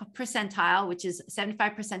top percentile, which is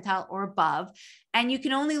 75 percentile or above. And you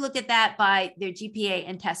can only look at that by their GPA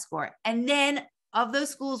and test score. And then of those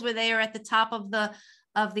schools where they are at the top of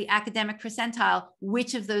the academic percentile,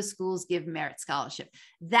 which of those schools give merit scholarship?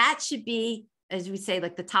 That should be, as we say,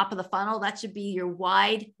 like the top of the funnel. That should be your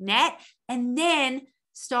wide net. And then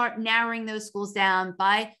start narrowing those schools down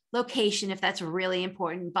by location, if that's really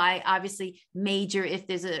important, by obviously major, if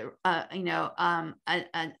there's a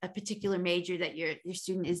particular major that your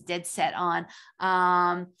student is dead set on,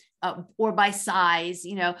 or by size,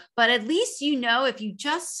 but at least, if you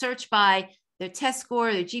just search by their test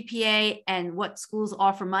score, their GPA, and what schools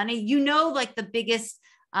offer money, like the biggest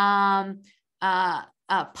pot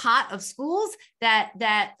of schools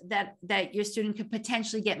that your student could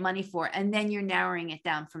potentially get money for, and then you're narrowing it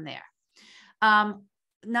down from there.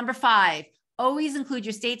 Number 5, always include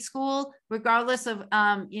your state school, regardless of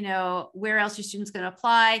where else your student's going to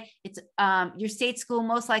apply. It's your state school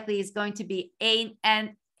most likely is going to be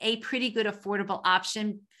a pretty good affordable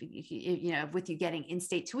option, with you getting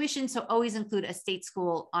in-state tuition. So always include a state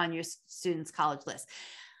school on your student's college list.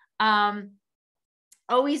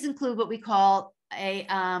 Always include what we call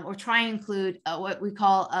or try and include what we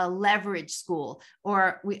call a leverage school,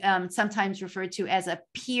 or we sometimes referred to as a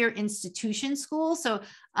peer institution school. So,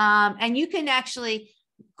 and you can actually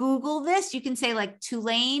Google this. You can say like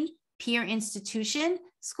Tulane Peer Institution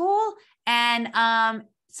School. And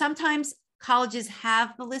sometimes colleges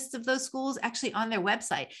have the list of those schools actually on their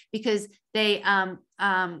website, because they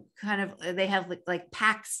they have like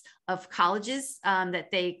packs of colleges that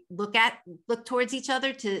they look towards each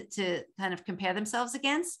other to kind of compare themselves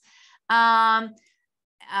against. So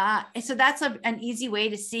that's an easy way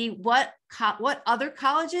to see what other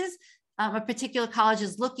colleges a particular college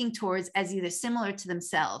is looking towards as either similar to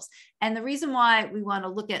themselves. And the reason why we want to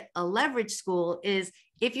look at a leverage school is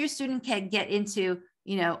if your student can get into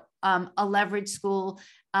a leverage school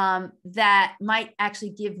that might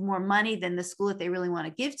actually give more money than the school that they really want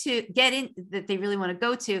to that they really want to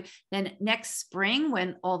go to, then next spring,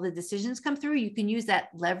 when all the decisions come through, you can use that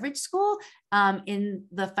leverage school in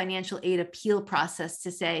the financial aid appeal process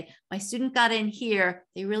to say, my student got in here,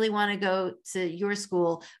 they really want to go to your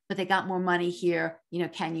school, but they got more money here,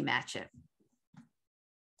 can you match it?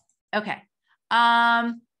 Okay.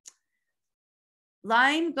 I'm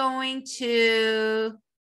going to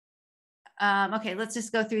okay, let's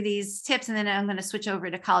just go through these tips, and then I'm going to switch over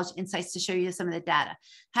to College Insights to show you some of the data.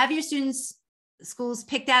 Have your students' schools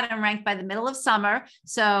picked out and ranked by the middle of summer.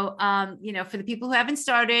 So, for the people who haven't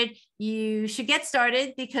started, you should get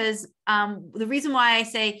started, because the reason why I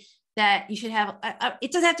say that you should have,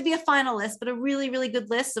 it doesn't have to be a final list, but a really, really good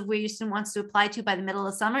list of where your student wants to apply to by the middle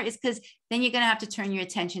of summer, is because then you're going to have to turn your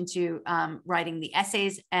attention to writing the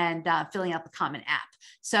essays and filling out the Common App.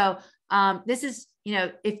 So this is,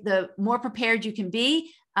 if the more prepared you can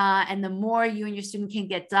be, and the more you and your student can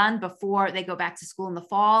get done before they go back to school in the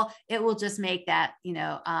fall, it will just make that,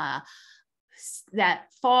 that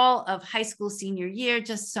fall of high school senior year,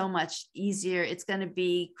 just so much easier. It's going to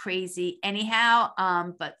be crazy anyhow.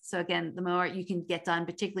 But so again, the more you can get done,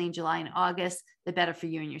 particularly in July and August, the better for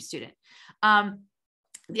you and your student.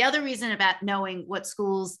 The other reason about knowing what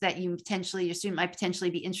schools that your student might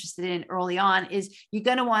potentially be interested in early on is you're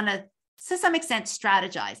going to want to some extent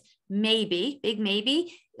strategize. Maybe, big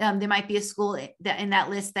maybe, there might be a school that in that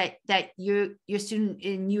list that your student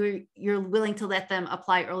and you're willing to let them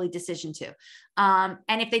apply early decision to.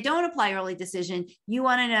 And if they don't apply early decision, you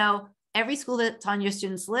want to know every school that's on your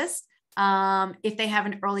student's list, if they have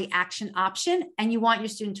an early action option, and you want your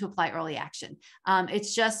student to apply early action.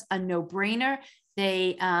 It's just a no-brainer.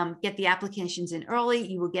 They get the applications in early.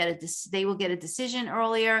 They will get a decision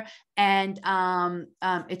earlier, and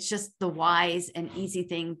it's just the wise and easy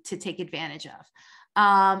thing to take advantage of.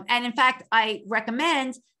 And in fact, I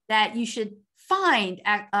recommend that you should find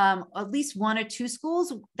at least one or two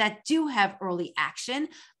schools that do have early action,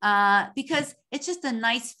 because it's just a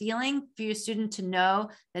nice feeling for your student to know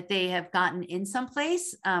that they have gotten in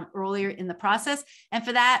someplace earlier in the process. And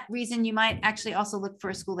for that reason, you might actually also look for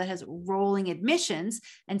a school that has rolling admissions.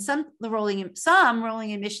 And some rolling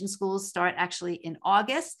admission schools start actually in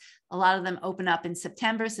August. A lot of them open up in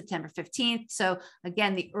September 15th. So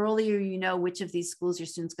again, the earlier you know which of these schools your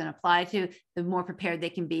student's going to apply to, the more prepared they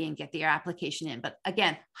can be and get their application in. But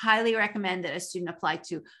again, highly recommend that a student apply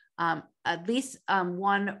to at least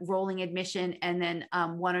one rolling admission, and then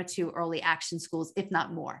one or two early action schools, if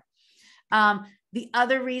not more. The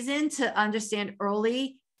other reason to understand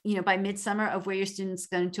early, by midsummer of where your student's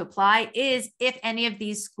going to apply is if any of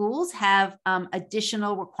these schools have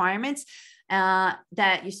additional requirements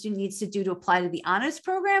that your student needs to do to apply to the honors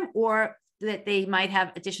program, or that they might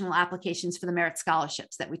have additional applications for the merit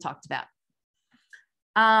scholarships that we talked about.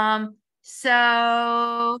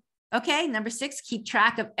 Okay, number 6, keep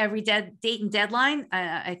track of every date and deadline.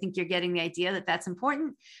 I think you're getting the idea that that's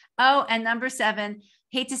important. Oh, and number 7,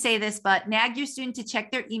 hate to say this, but nag your student to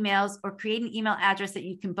check their emails or create an email address that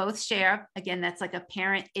you can both share. Again, that's like a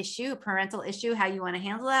parental issue, how you want to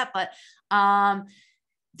handle that. But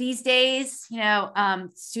these days,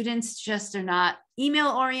 students just are not email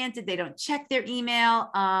oriented. They don't check their email.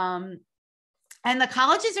 And the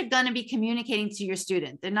colleges are going to be communicating to your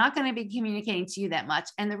student. They're not going to be communicating to you that much.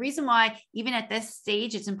 And the reason why, even at this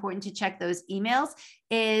stage, it's important to check those emails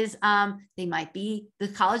is the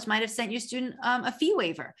college might have sent your student a fee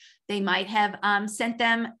waiver. They might have sent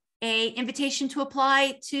them an invitation to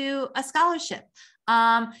apply to a scholarship.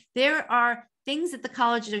 There are things that the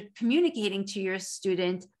colleges are communicating to your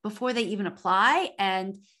student before they even apply.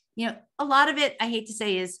 And, a lot of it, I hate to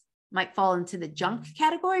say, might fall into the junk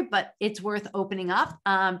category, but it's worth opening up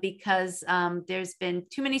because there's been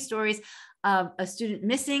too many stories of a student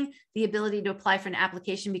missing the ability to apply for an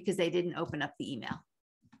application because they didn't open up the email.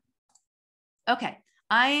 Okay,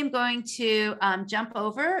 I am going to jump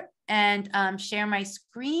over and share my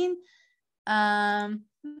screen and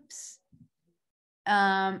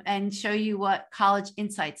show you what College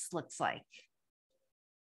Insights looks like.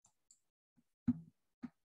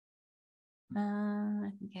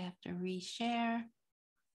 I think I have to reshare.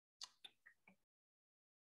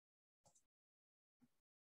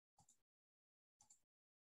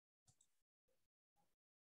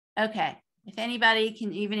 Okay, if anybody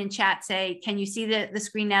can, even in chat, say, can you see the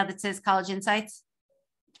screen now that says College Insights?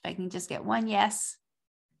 If I can just get one yes.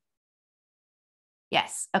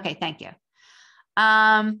 Yes, okay, thank you.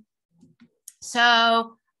 Actually,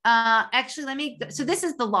 so this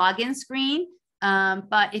is the login screen.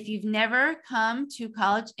 But if you've never come to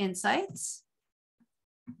College Insights,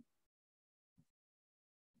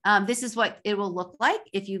 this is what it will look like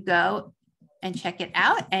if you go and check it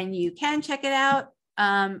out. And you can check it out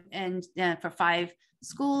for 5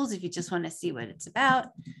 schools if you just want to see what it's about.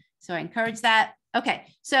 So I encourage that. Okay,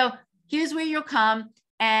 so here's where you'll come.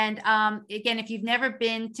 And again, if you've never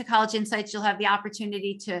been to College Insights, you'll have the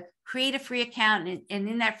opportunity to create a free account. And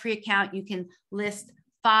in that free account, you can list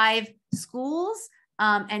 5 schools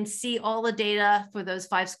and see all the data for those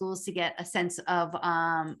 5 schools to get a sense of,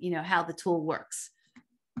 how the tool works.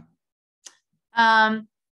 Okay,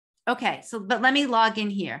 but let me log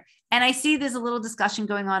in here. And I see there's a little discussion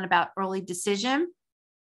going on about early decision.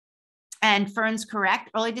 And Fern's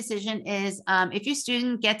correct. Early decision is if your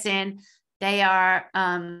student gets in, they are,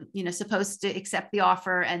 supposed to accept the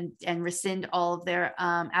offer and rescind all of their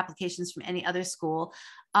applications from any other school.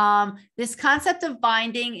 This concept of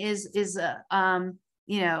binding is an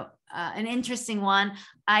interesting one.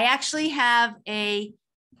 I actually have a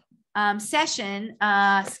session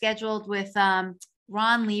scheduled with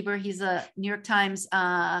Ron Lieber. He's a New York Times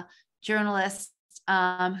journalist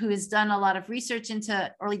who has done a lot of research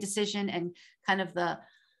into early decision and kind of the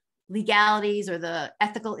legalities or the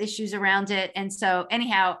ethical issues around it. And so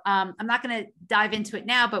anyhow, I'm not going to dive into it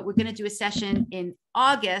now, but we're going to do a session in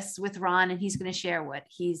August with Ron, and he's going to share what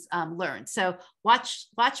he's learned. So watch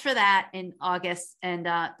for that in August, and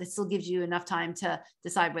this will give you enough time to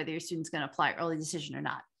decide whether your student's going to apply early decision or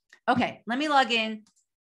not. Okay, let me log in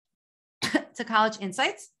to College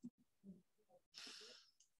Insights.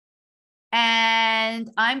 And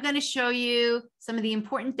I'm going to show you some of the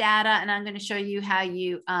important data, and I'm going to show you how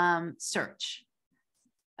you search.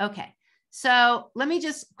 Okay, so let me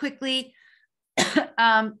just quickly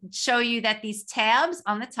show you that these tabs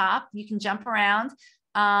on the top, you can jump around.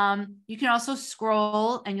 You can also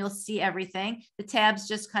scroll and you'll see everything. The tabs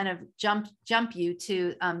just kind of jump you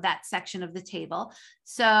to that section of the table.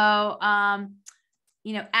 So,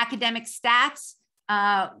 you know, academic stats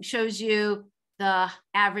shows you the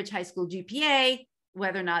average high school GPA,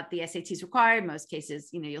 whether or not the SAT is required. Most cases,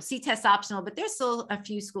 you know, you'll see test optional, but there's still a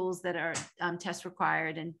few schools that are test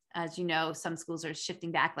required. And as you know, some schools are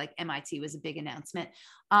shifting back, like MIT was a big announcement.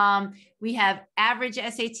 We have average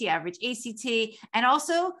SAT, average ACT, and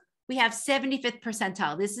also we have 75th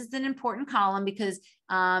percentile. This is an important column because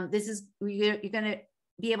you're going to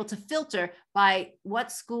be able to filter by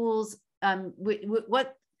what schools,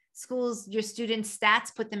 what schools your students'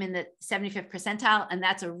 stats put them in the 75th percentile, and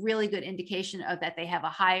that's a really good indication of that they have a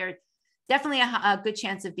higher, definitely a good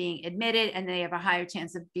chance of being admitted, and they have a higher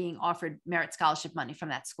chance of being offered merit scholarship money from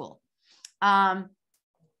that school.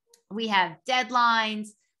 We have deadlines,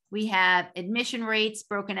 we have admission rates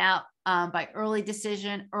broken out by early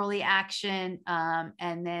decision, early action,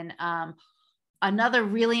 and then another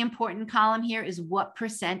really important column here is what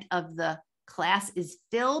percent of the class is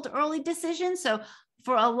filled early decision. So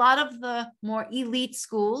for a lot of the more elite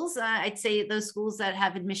schools, I'd say those schools that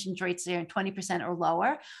have admissions rates there 20% or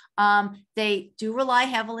lower, they do rely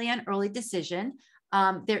heavily on early decision.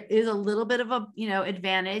 There is a little bit of a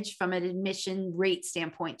advantage from an admission rate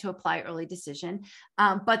standpoint to apply early decision.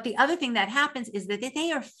 But the other thing that happens is that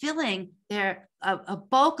they are filling a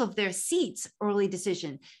bulk of their seats early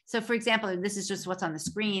decision. So for example, and this is just what's on the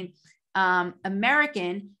screen,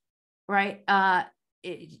 American, right?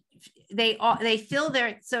 They fill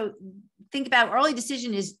their, so think about early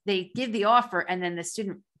decision is they give the offer and then the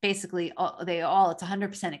student basically it's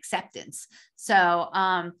 100% acceptance.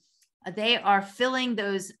 So they are filling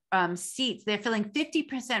those seats. They're filling 50%,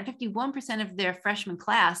 51% of their freshman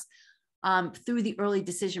class through the early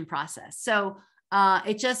decision process. So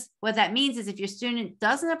what that means is if your student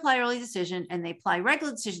doesn't apply early decision and they apply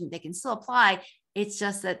regular decision, they can still apply. It's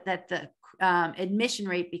just that the admission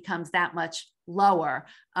rate becomes that much lower,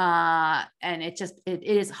 and it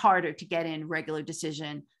is harder to get in regular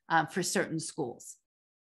decision for certain schools.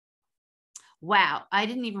 Wow, I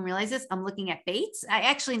didn't even realize this. I'm looking at Bates.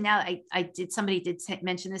 Somebody did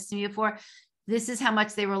mention this to me before. This is how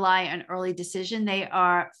much they rely on early decision. They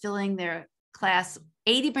are filling their class,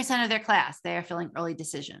 80% of their class, they are filling early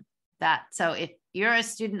decision. So if you're a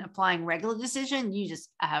student applying regular decision, you just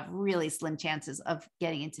have really slim chances of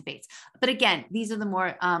getting into Bates. But again, these are the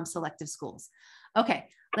more selective schools. Okay,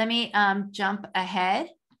 let me jump ahead.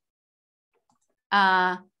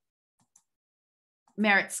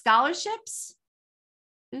 Merit scholarships.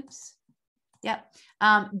 Oops. Yep.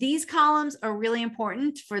 These columns are really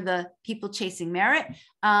important for the people chasing merit.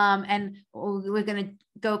 And we're going to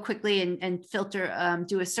go quickly and filter,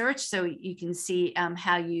 do a search so you can see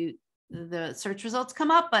how the search results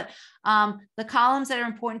come up. But the columns that are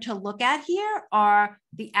important to look at here are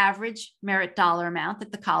the average merit dollar amount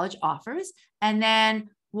that the college offers, and then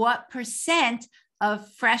what percent of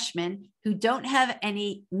freshmen who don't have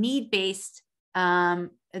any need-based,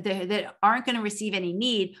 that aren't going to receive any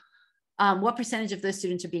need, what percentage of those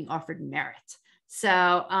students are being offered merit.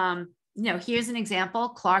 So, here's an example,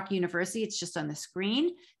 Clark University, it's just on the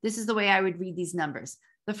screen. This is the way I would read these numbers.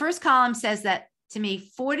 The first column says that, to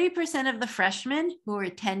me, 40% of the freshmen who are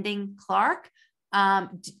attending Clark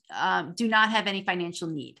do not have any financial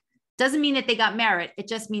need. Doesn't mean that they got merit. It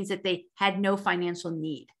just means that they had no financial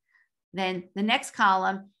need. Then the next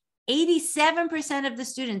column, 87% of the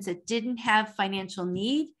students that didn't have financial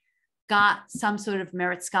need got some sort of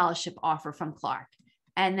merit scholarship offer from Clark.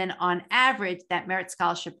 And then on average, that merit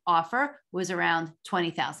scholarship offer was around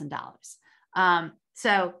 $20,000.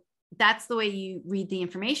 So that's the way you read the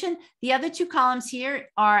information. The other two columns here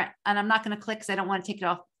are, and I'm not going to click because I don't want to take it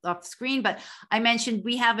off the screen, but I mentioned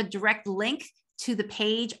we have a direct link to the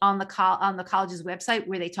page on the college's website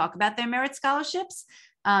where they talk about their merit scholarships.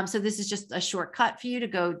 So this is just a shortcut for you to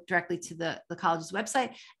go directly to the college's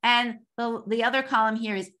website. And the other column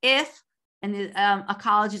here is if a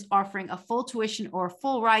college is offering a full tuition or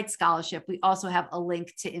full ride scholarship, we also have a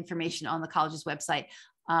link to information on the college's website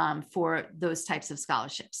for those types of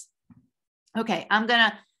scholarships. Okay, I'm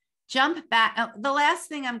gonna jump back. The last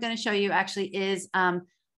thing I'm gonna show you actually is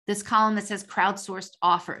this column that says crowdsourced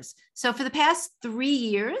offers. So for the past 3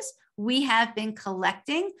 years, we have been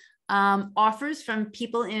collecting offers from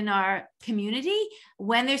people in our community.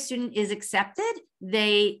 When their student is accepted,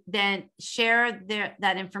 they then share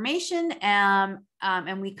that information and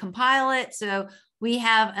we compile it. So we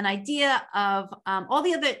have an idea of all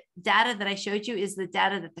the other data that I showed you is the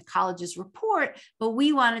data that the colleges report, but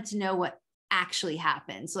we wanted to know what actually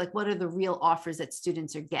happens. Like, what are the real offers that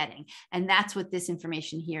students are getting? And that's what this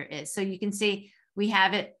information here is. So you can see we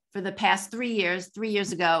have it for the past 3 years. 3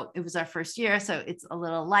 years ago, it was our first year, so it's a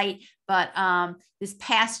little light. But this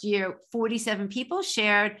past year, 47 people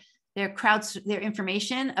shared their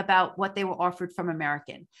information about what they were offered from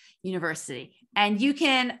American University. And you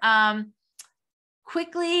can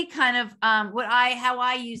quickly kind of how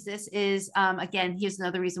I use this is, again, here's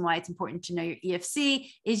another reason why it's important to know your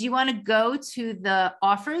EFC is you want to go to the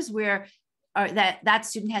offers where that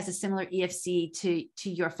student has a similar EFC to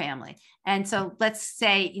your family. And so let's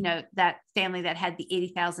say, you know, that family that had the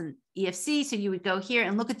 80,000 EFC. So you would go here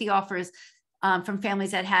and look at the offers from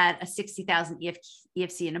families that had a 60,000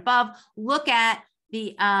 EFC and above. Look at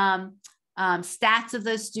the stats of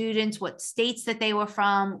those students, what states that they were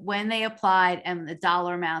from, when they applied, and the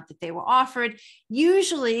dollar amount that they were offered.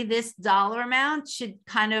 Usually this dollar amount should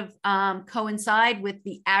kind of coincide with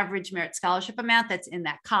the average merit scholarship amount that's in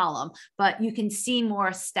that column, but you can see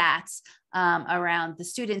more stats around the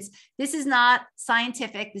students. This is not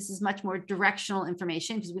scientific. This is much more directional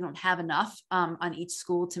information because we don't have enough on each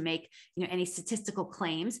school to make, you know, any statistical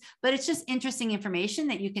claims, but it's just interesting information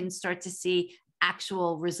that you can start to see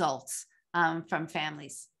actual results from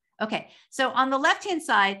families. Okay, so on the left-hand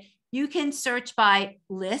side, you can search by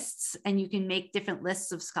lists and you can make different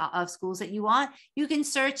lists of schools that you want. You can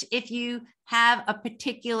search if you have a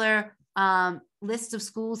particular list of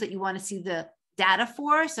schools that you want to see the data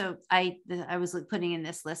for. So I was putting in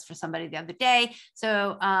this list for somebody the other day.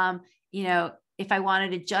 So, you know, if I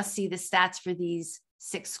wanted to just see the stats for these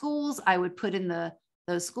 6 schools, I would put in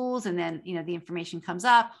those schools and then, you know, the information comes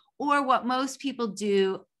up. Or what most people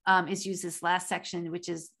do is use this last section, which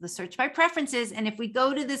is the search by preferences. And if we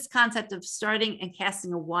go to this concept of starting and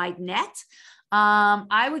casting a wide net,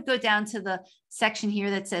 I would go down to the section here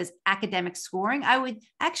that says academic scoring. I would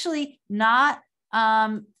actually not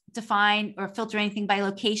define or filter anything by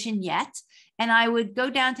location yet. And I would go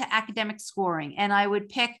down to academic scoring and I would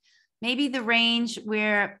pick maybe the range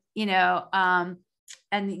where, you know,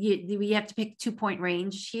 and we have to pick 2-point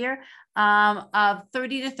range here of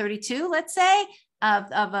 30 to 32, let's say.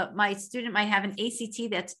 My student might have an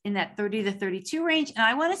ACT that's in that 30 to 32 range. And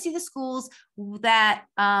I want to see the schools that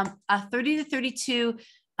a 30 to 32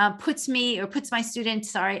 puts my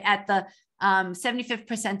student, at the 75th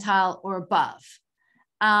percentile or above.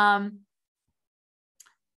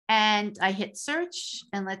 And I hit search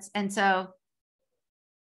and so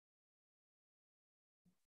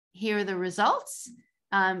here are the results.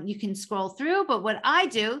 You can scroll through, but what I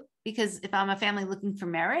do, because if I'm a family looking for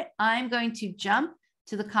merit, I'm going to jump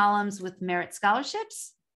to the columns with merit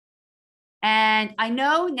scholarships. And I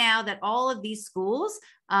know now that all of these schools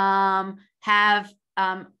have,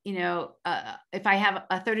 you know, if I have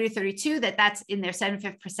a 30 to 32, that's in their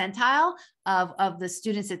 75th percentile of the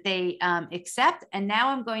students that they accept. And now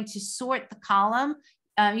I'm going to sort the column.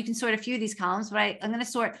 You can sort a few of these columns, but I'm going to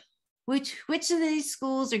sort which of these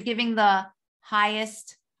schools are giving the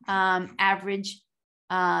highest average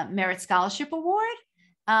merit scholarship award.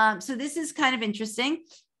 So this is kind of interesting.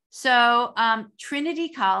 So Trinity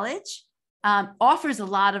College offers a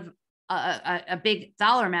lot of a big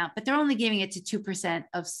dollar amount, but they're only giving it to 2%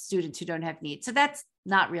 of students who don't have needs. So that's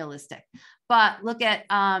not realistic. But look at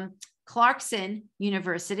Clarkson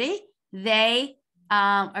University. They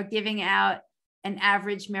are giving out an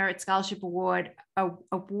average merit scholarship award of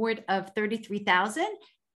 $33,000,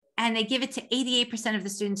 and they give it to 88% of the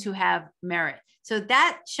students who have merit. So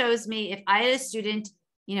that shows me if I had a student,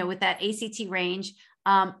 you know, with that ACT range,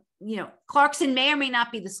 you know, Clarkson may or may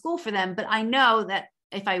not be the school for them, but I know that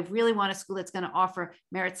if I really want a school that's going to offer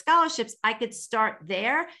merit scholarships, I could start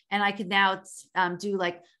there, and I could now do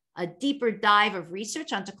like a deeper dive of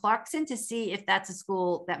research onto Clarkson to see if that's a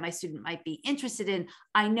school that my student might be interested in.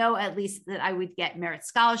 I know at least that I would get merit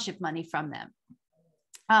scholarship money from them.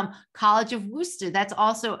 College of Worcester, that's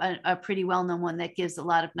also a pretty well-known one that gives a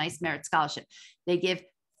lot of nice merit scholarship. They give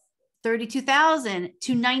 32,000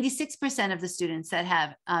 to 96% of the students that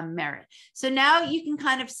have merit. So now you can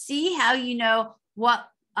kind of see how you know what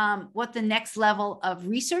the next level of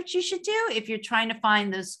research you should do if you're trying to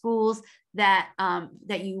find those schools that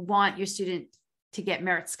that you want your student to get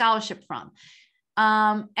merit scholarship from.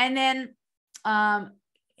 And then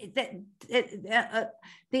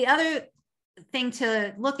the other thing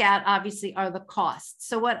to look at, obviously, are the costs.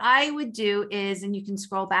 So what I would do is, and you can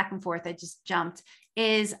scroll back and forth, I just jumped,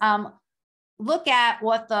 is look at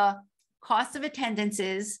what the cost of attendance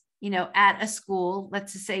is, at a school.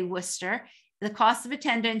 Let's just say Worcester. The cost of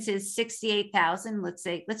attendance is 68,000. Let's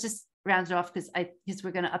just round it off because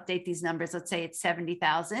we're going to update these numbers. Let's say it's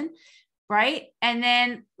 70,000, right? And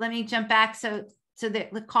then let me jump back. So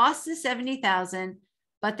the cost is 70,000,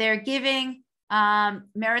 but they're giving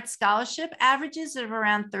merit scholarship averages of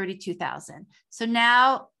around 32,000. So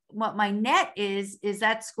now what my net is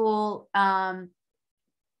that school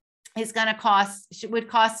would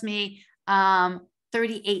cost me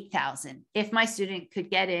 38,000 if my student could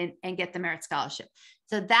get in and get the merit scholarship.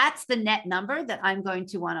 So that's the net number that I'm going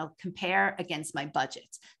to want to compare against my budget.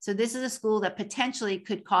 So this is a school that potentially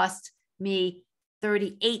could cost me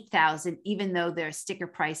 38,000, even though their sticker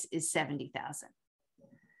price is 70,000.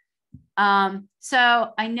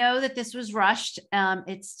 So I know that this was rushed.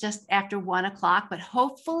 It's just after 1 o'clock, but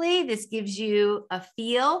hopefully this gives you a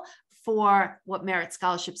feel for what merit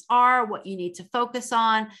scholarships are, what you need to focus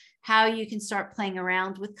on, how you can start playing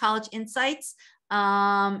around with College Insights.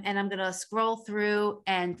 And I'm going to scroll through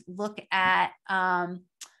and look at some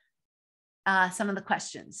of the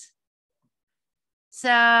questions.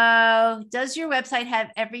 So does your website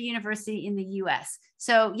have every university in the US?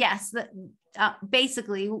 So yes,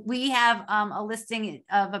 basically we have a listing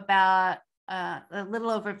of about a little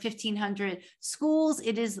over 1,500 schools.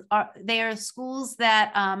 They are schools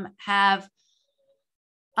that have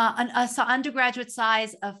an undergraduate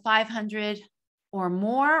size of 500 or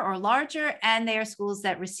more or larger, and they are schools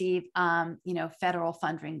that receive federal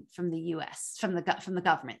funding from the U.S. from the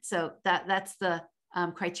government. So that's the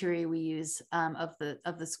criteria we use of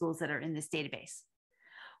the schools that are in this database.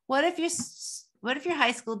 What if your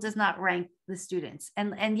high school does not rank the students?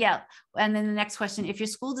 And then the next question, if your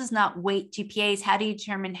school does not weight GPAs, how do you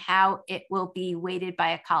determine how it will be weighted by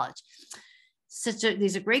a college?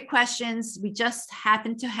 These are great questions. We just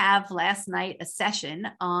happened to have last night a session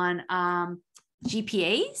on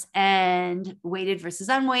GPAs and weighted versus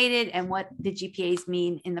unweighted and what the GPAs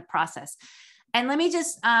mean in the process. And let me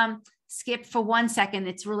just skip for 1 second.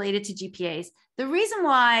 It's related to GPAs. The reason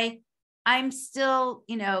why I'm still,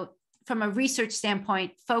 from a research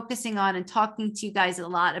standpoint, focusing on and talking to you guys a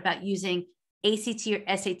lot about using ACT or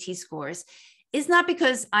SAT scores is not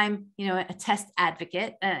because I'm, a test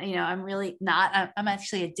advocate. I'm really not. I'm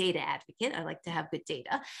actually a data advocate. I like to have good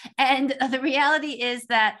data. And the reality is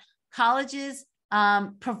that colleges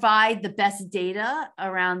provide the best data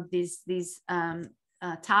around these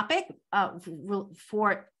topic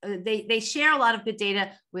they share a lot of good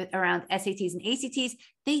data around SATs and ACTs.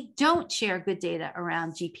 They don't share good data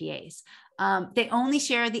around GPAs. They only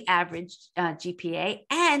share the average GPA,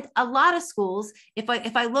 and a lot of schools, if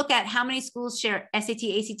I look at how many schools share SAT,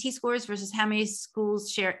 ACT scores versus how many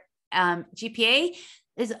schools share GPA,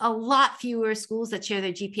 there's a lot fewer schools that share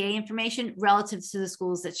their GPA information relative to the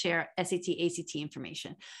schools that share SAT, ACT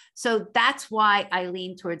information. So that's why I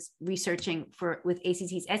lean towards researching with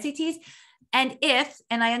ACTs, SATs. And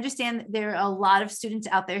I understand there are a lot of students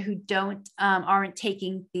out there who aren't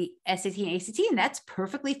taking the SAT and ACT, and that's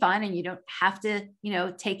perfectly fine. And you don't have to,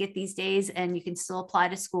 take it these days, and you can still apply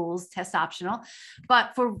to schools, test optional.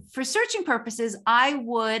 But for searching purposes, I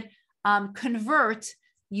would convert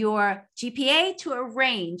your GPA to a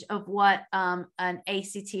range of what an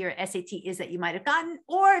ACT or SAT is that you might have gotten,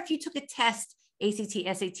 or if you took a test, ACT,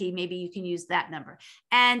 SAT, maybe you can use that number.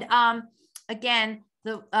 And again,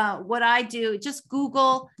 what I do, just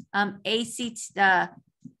Google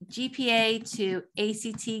GPA to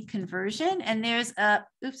ACT conversion, and there's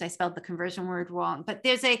oops, I spelled the conversion word wrong, but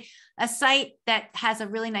there's a site that has a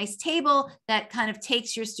really nice table that kind of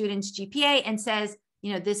takes your student's GPA and says,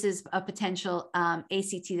 this is a potential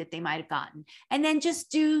ACT that they might have gotten. And then just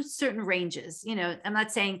do certain ranges. I'm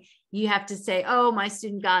not saying you have to say, oh, my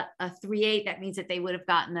student got a 3.8. That means that they would have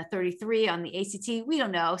gotten a 33 on the ACT. We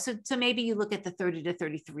don't know. So maybe you look at the 30 to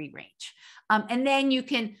 33 range. And then you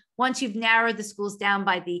can, once you've narrowed the schools down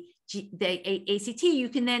by the ACT, you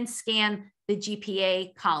can then scan the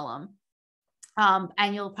GPA column.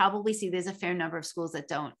 And you'll probably see there's a fair number of schools that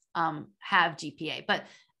don't have GPA, but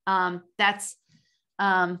that's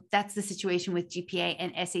the situation with GPA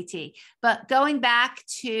and SAT. But going back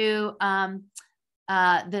to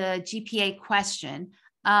the GPA question.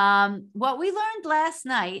 What we learned last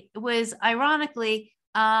night was, ironically,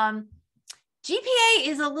 GPA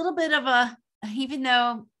is a little bit of a, even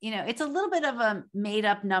though, it's a little bit of a made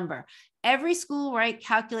up number. Every school, right,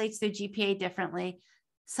 calculates their GPA differently.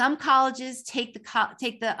 Some colleges take the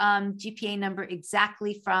GPA number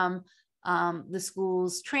exactly from the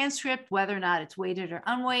school's transcript, whether or not it's weighted or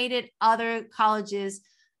unweighted. Other colleges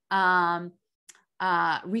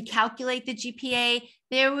recalculate the GPA.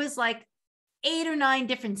 There was like 8 or 9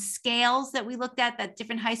 different scales that we looked at that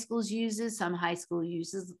different high schools uses. Some high school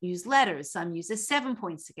use letters, some use a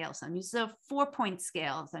 7-point scale, some use a 4-point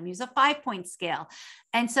scale, some use a 5-point scale.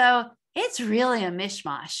 And so it's really a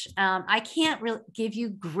mishmash. I can't really give you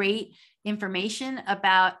great information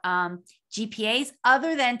about GPAs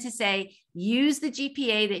other than to say, use the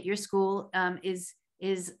GPA that your school is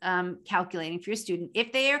calculating for your student.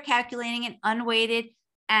 If they are calculating an unweighted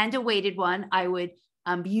and a weighted one, I would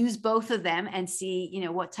use both of them and see,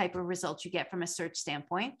 what type of results you get from a search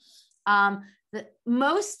standpoint.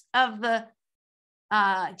 Most of the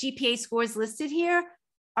GPA scores listed here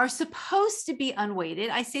are supposed to be unweighted.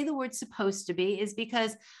 I say the word supposed to be is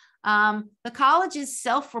because the colleges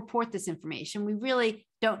self-report this information. We really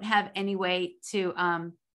don't have any way to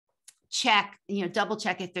check, double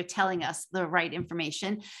check if they're telling us the right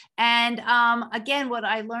information. And again, what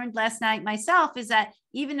I learned last night myself is that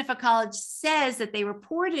even if a college says that they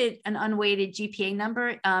reported an unweighted GPA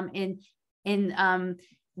number in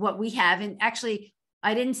what we have, and actually,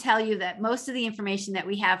 I didn't tell you that most of the information that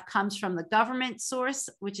we have comes from the government source,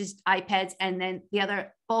 which is IPEDS, and then the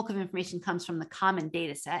other bulk of information comes from the common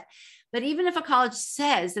data set. But even if a college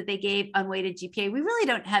says that they gave unweighted GPA, we really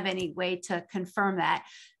don't have any way to confirm that.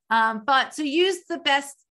 But so use the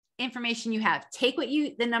best information you have. Take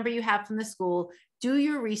the number you have from the school, do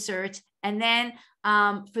your research, and then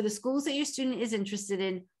for the schools that your student is interested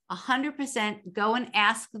in, 100% go and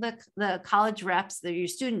ask the college reps that your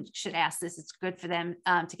student should ask this. It's good for them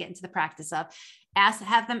to get into the practice of.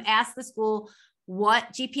 Have them ask the school,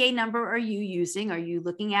 what GPA number are you using? Are you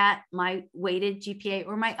looking at my weighted GPA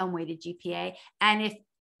or my unweighted GPA? And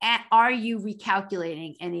are you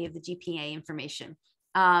recalculating any of the GPA information?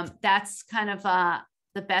 That's kind of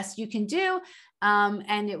the best you can do.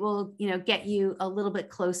 And it will, get you a little bit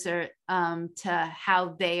closer to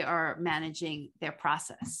how they are managing their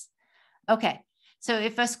process. Okay. So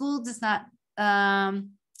if a school does not,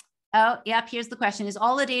 oh, yep. Here's the question. Is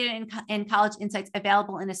all the data in College Insights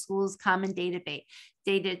available in a school's common data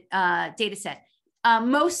set?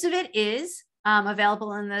 Most of it is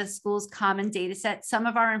available in the school's common data set. Some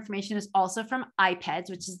of our information is also from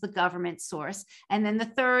IPEDS, which is the government source. And then the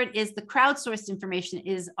third is the crowdsourced information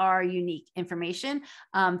is our unique information.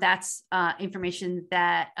 That's information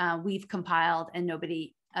that we've compiled and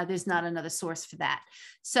there's not another source for that.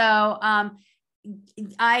 So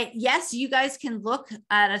yes, you guys can look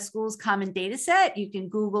at a school's common data set. You can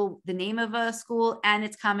Google the name of a school and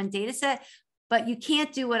its common data set, but you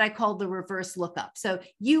can't do what I call the reverse lookup. So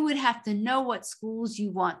you would have to know what schools you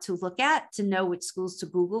want to look at to know which schools to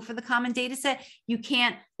Google for the common data set. You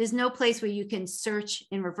can't, there's no place where you can search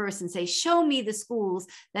in reverse and say, show me the schools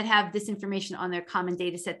that have this information on their common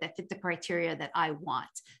data set that fit the criteria that I want.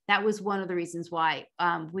 That was one of the reasons why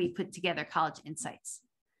we put together College Insights.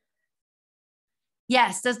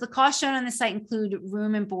 Yes. Does the cost shown on the site include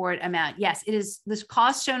room and board amount? Yes, it is. The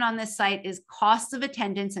cost shown on this site is cost of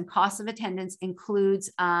attendance, and cost of attendance includes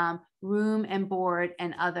room and board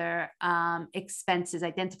and other expenses,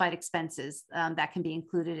 identified expenses that can be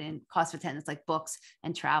included in cost of attendance, like books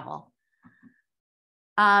and travel.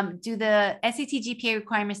 Do the SAT GPA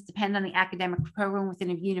requirements depend on the academic program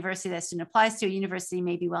within a university that a student applies to? A university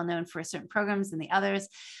may be well known for certain programs than the others.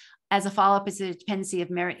 As a follow-up, is a dependency of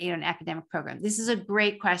merit aid on academic program? This is a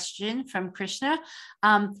great question from Krishna.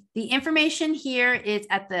 The information here is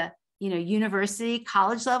at the university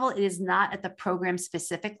college level. It is not at the program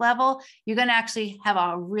specific level. You're going to actually have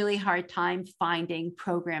a really hard time finding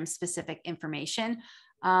program specific information.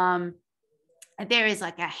 There is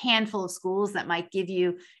like a handful of schools that might give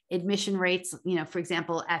you admission rates, for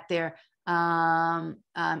example, at their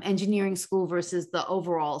engineering school versus the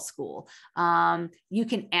overall school. You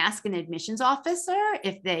can ask an admissions officer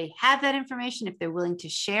if they have that information, if they're willing to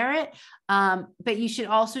share it. But you should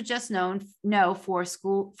also just know for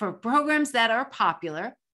programs that are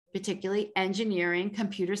popular, particularly engineering,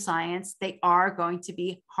 computer science, they are going to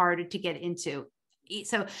be harder to get into.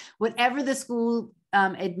 So whatever the school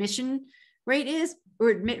admission rate is, or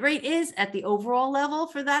admit rate is at the overall level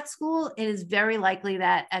for that school, it is very likely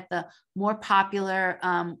that at the more popular,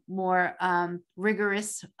 more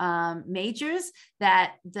rigorous majors,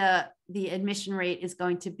 that the admission rate is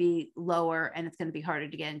going to be lower and it's going to be harder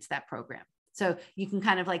to get into that program. So you can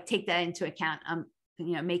kind of like take that into account.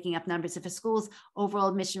 Making up numbers. If a school's overall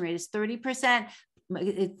admission rate is 30%,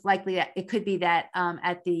 it's likely that it could be that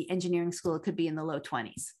at the engineering school, it could be in the low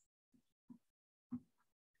 20s.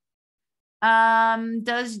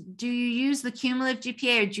 Do you use the cumulative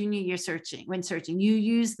GPA or junior year searching when searching? You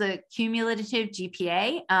use the cumulative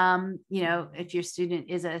GPA. If your student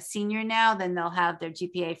is a senior now, then they'll have their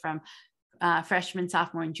GPA from freshman,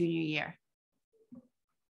 sophomore, and junior year.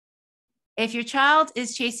 If your child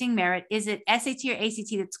is chasing merit, is it SAT or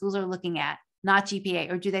ACT that schools are looking at, not GPA,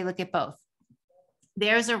 or do they look at both?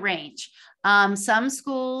 There's a range. Some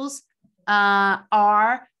schools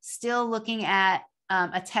are still looking at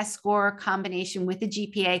a test score combination with a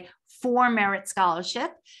GPA for merit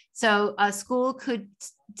scholarship. So a school could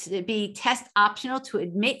be test optional to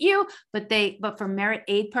admit you, but for merit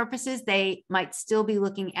aid purposes, they might still be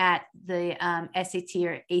looking at the SAT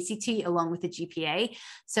or ACT along with the GPA.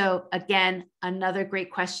 So again, another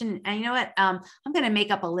great question. And you know what? I'm going to make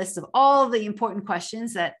up a list of all the important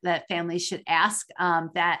questions that families should ask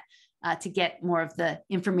to get more of the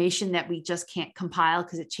information that we just can't compile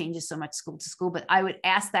because it changes so much school to school. But I would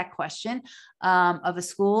ask that question of a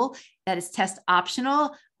school that is test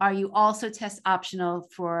optional. Are you also test optional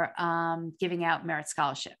for giving out merit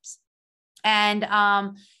scholarships? And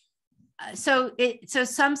so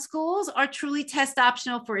some schools are truly test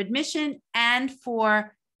optional for admission and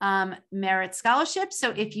for merit scholarships. So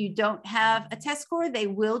if you don't have a test score, they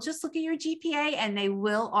will just look at your GPA and they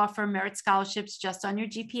will offer merit scholarships just on your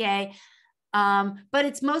GPA. But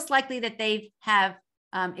it's most likely that they have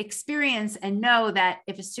experience and know that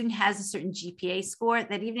if a student has a certain GPA score,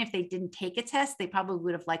 that even if they didn't take a test, they probably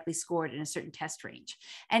would have likely scored in a certain test range.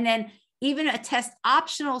 And then even a test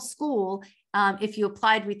optional school, if you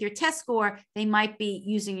applied with your test score, they might be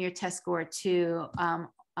using your test score to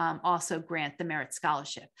also grant the merit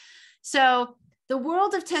scholarship. So the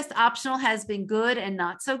world of test optional has been good and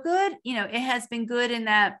not so good. It has been good in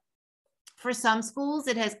that for some schools,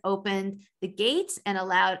 it has opened the gates and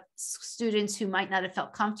allowed students who might not have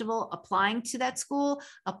felt comfortable applying to that school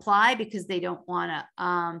apply because they don't want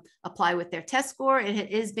to apply with their test score.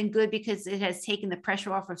 It has been good because it has taken the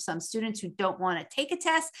pressure off of some students who don't want to take a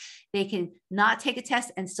test. They can not take a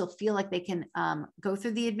test and still feel like they can go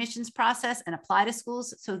through the admissions process and apply to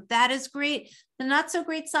schools. So that is great. The not so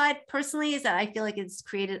great side personally is that I feel like it's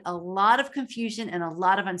created a lot of confusion and a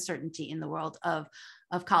lot of uncertainty in the world of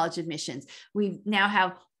college admissions. We now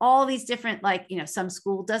have all these different, some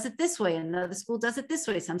school does it this way, and another school does it this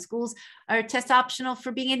way. Some schools are test optional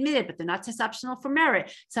for being admitted, but they're not test optional for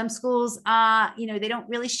merit. Some schools, they don't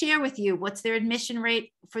really share with you what's their admission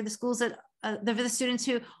rate for the schools that, for the students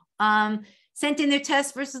who sent in their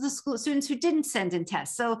tests versus the students who didn't send in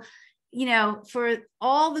tests. So, for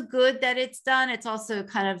all the good that it's done, it's also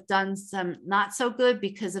kind of done some not so good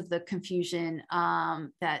because of the confusion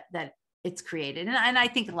that it's created. And I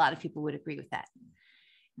think a lot of people would agree with that.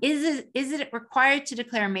 Is it required to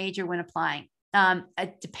declare a major when applying?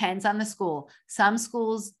 It depends on the school. Some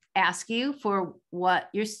schools ask you for what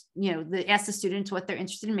they ask the students what they're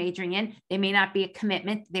interested in majoring in. They may not be a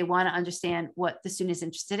commitment. They want to understand what the student is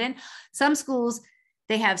interested in. Some schools,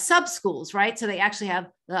 they have sub schools, right? So they actually have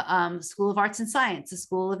the School of Arts and Science, the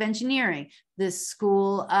School of Engineering, the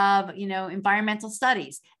School of, Environmental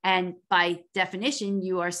Studies. And by definition,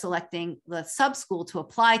 you are selecting the sub school to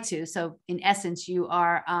apply to. So in essence, you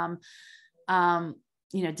are,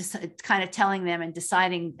 just kind of telling them and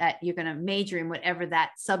deciding that you're going to major in whatever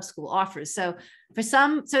that sub school offers. So for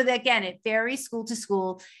some, again, it varies school to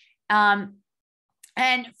school.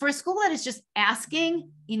 And for a school that is just asking,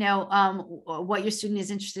 what your student is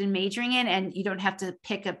interested in majoring in, and you don't have to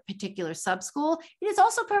pick a particular sub school, it is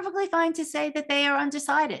also perfectly fine to say that they are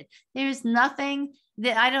undecided. There's nothing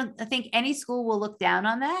that I don't think any school will look down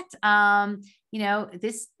on that.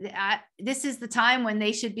 This is the time when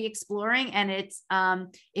they should be exploring, and it's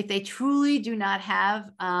if they truly do not have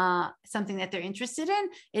something that they're interested in,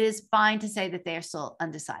 it is fine to say that they are still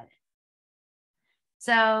undecided.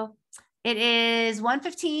 So it is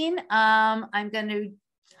 1:15. I'm going to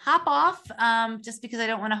hop off just because I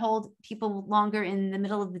don't want to hold people longer in the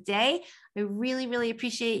middle of the day. I really, really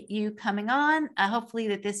appreciate you coming on. Hopefully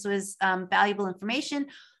that this was valuable information.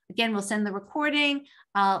 Again, we'll send the recording.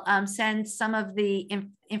 I'll send some of the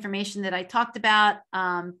information that I talked about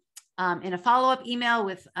in a follow-up email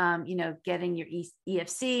with, getting your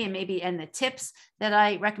EFC and the tips that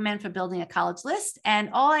I recommend for building a college list. And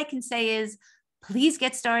all I can say is, please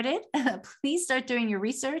get started. Please start doing your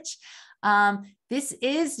research. This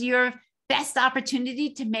is your best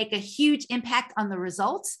opportunity to make a huge impact on the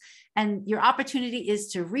results. And your opportunity is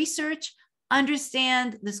to research,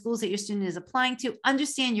 understand the schools that your student is applying to,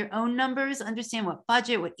 understand your own numbers, understand what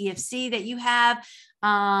budget, what EFC that you have,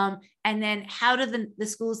 and then how do the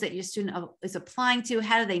schools that your student is applying to,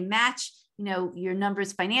 how do they match, your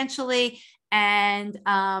numbers financially, and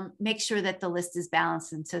make sure that the list is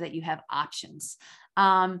balanced and so that you have options.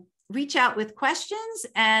 Reach out with questions,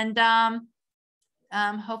 and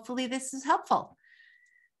hopefully this is helpful.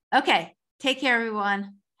 Okay, take care,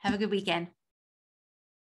 everyone. Have a good weekend.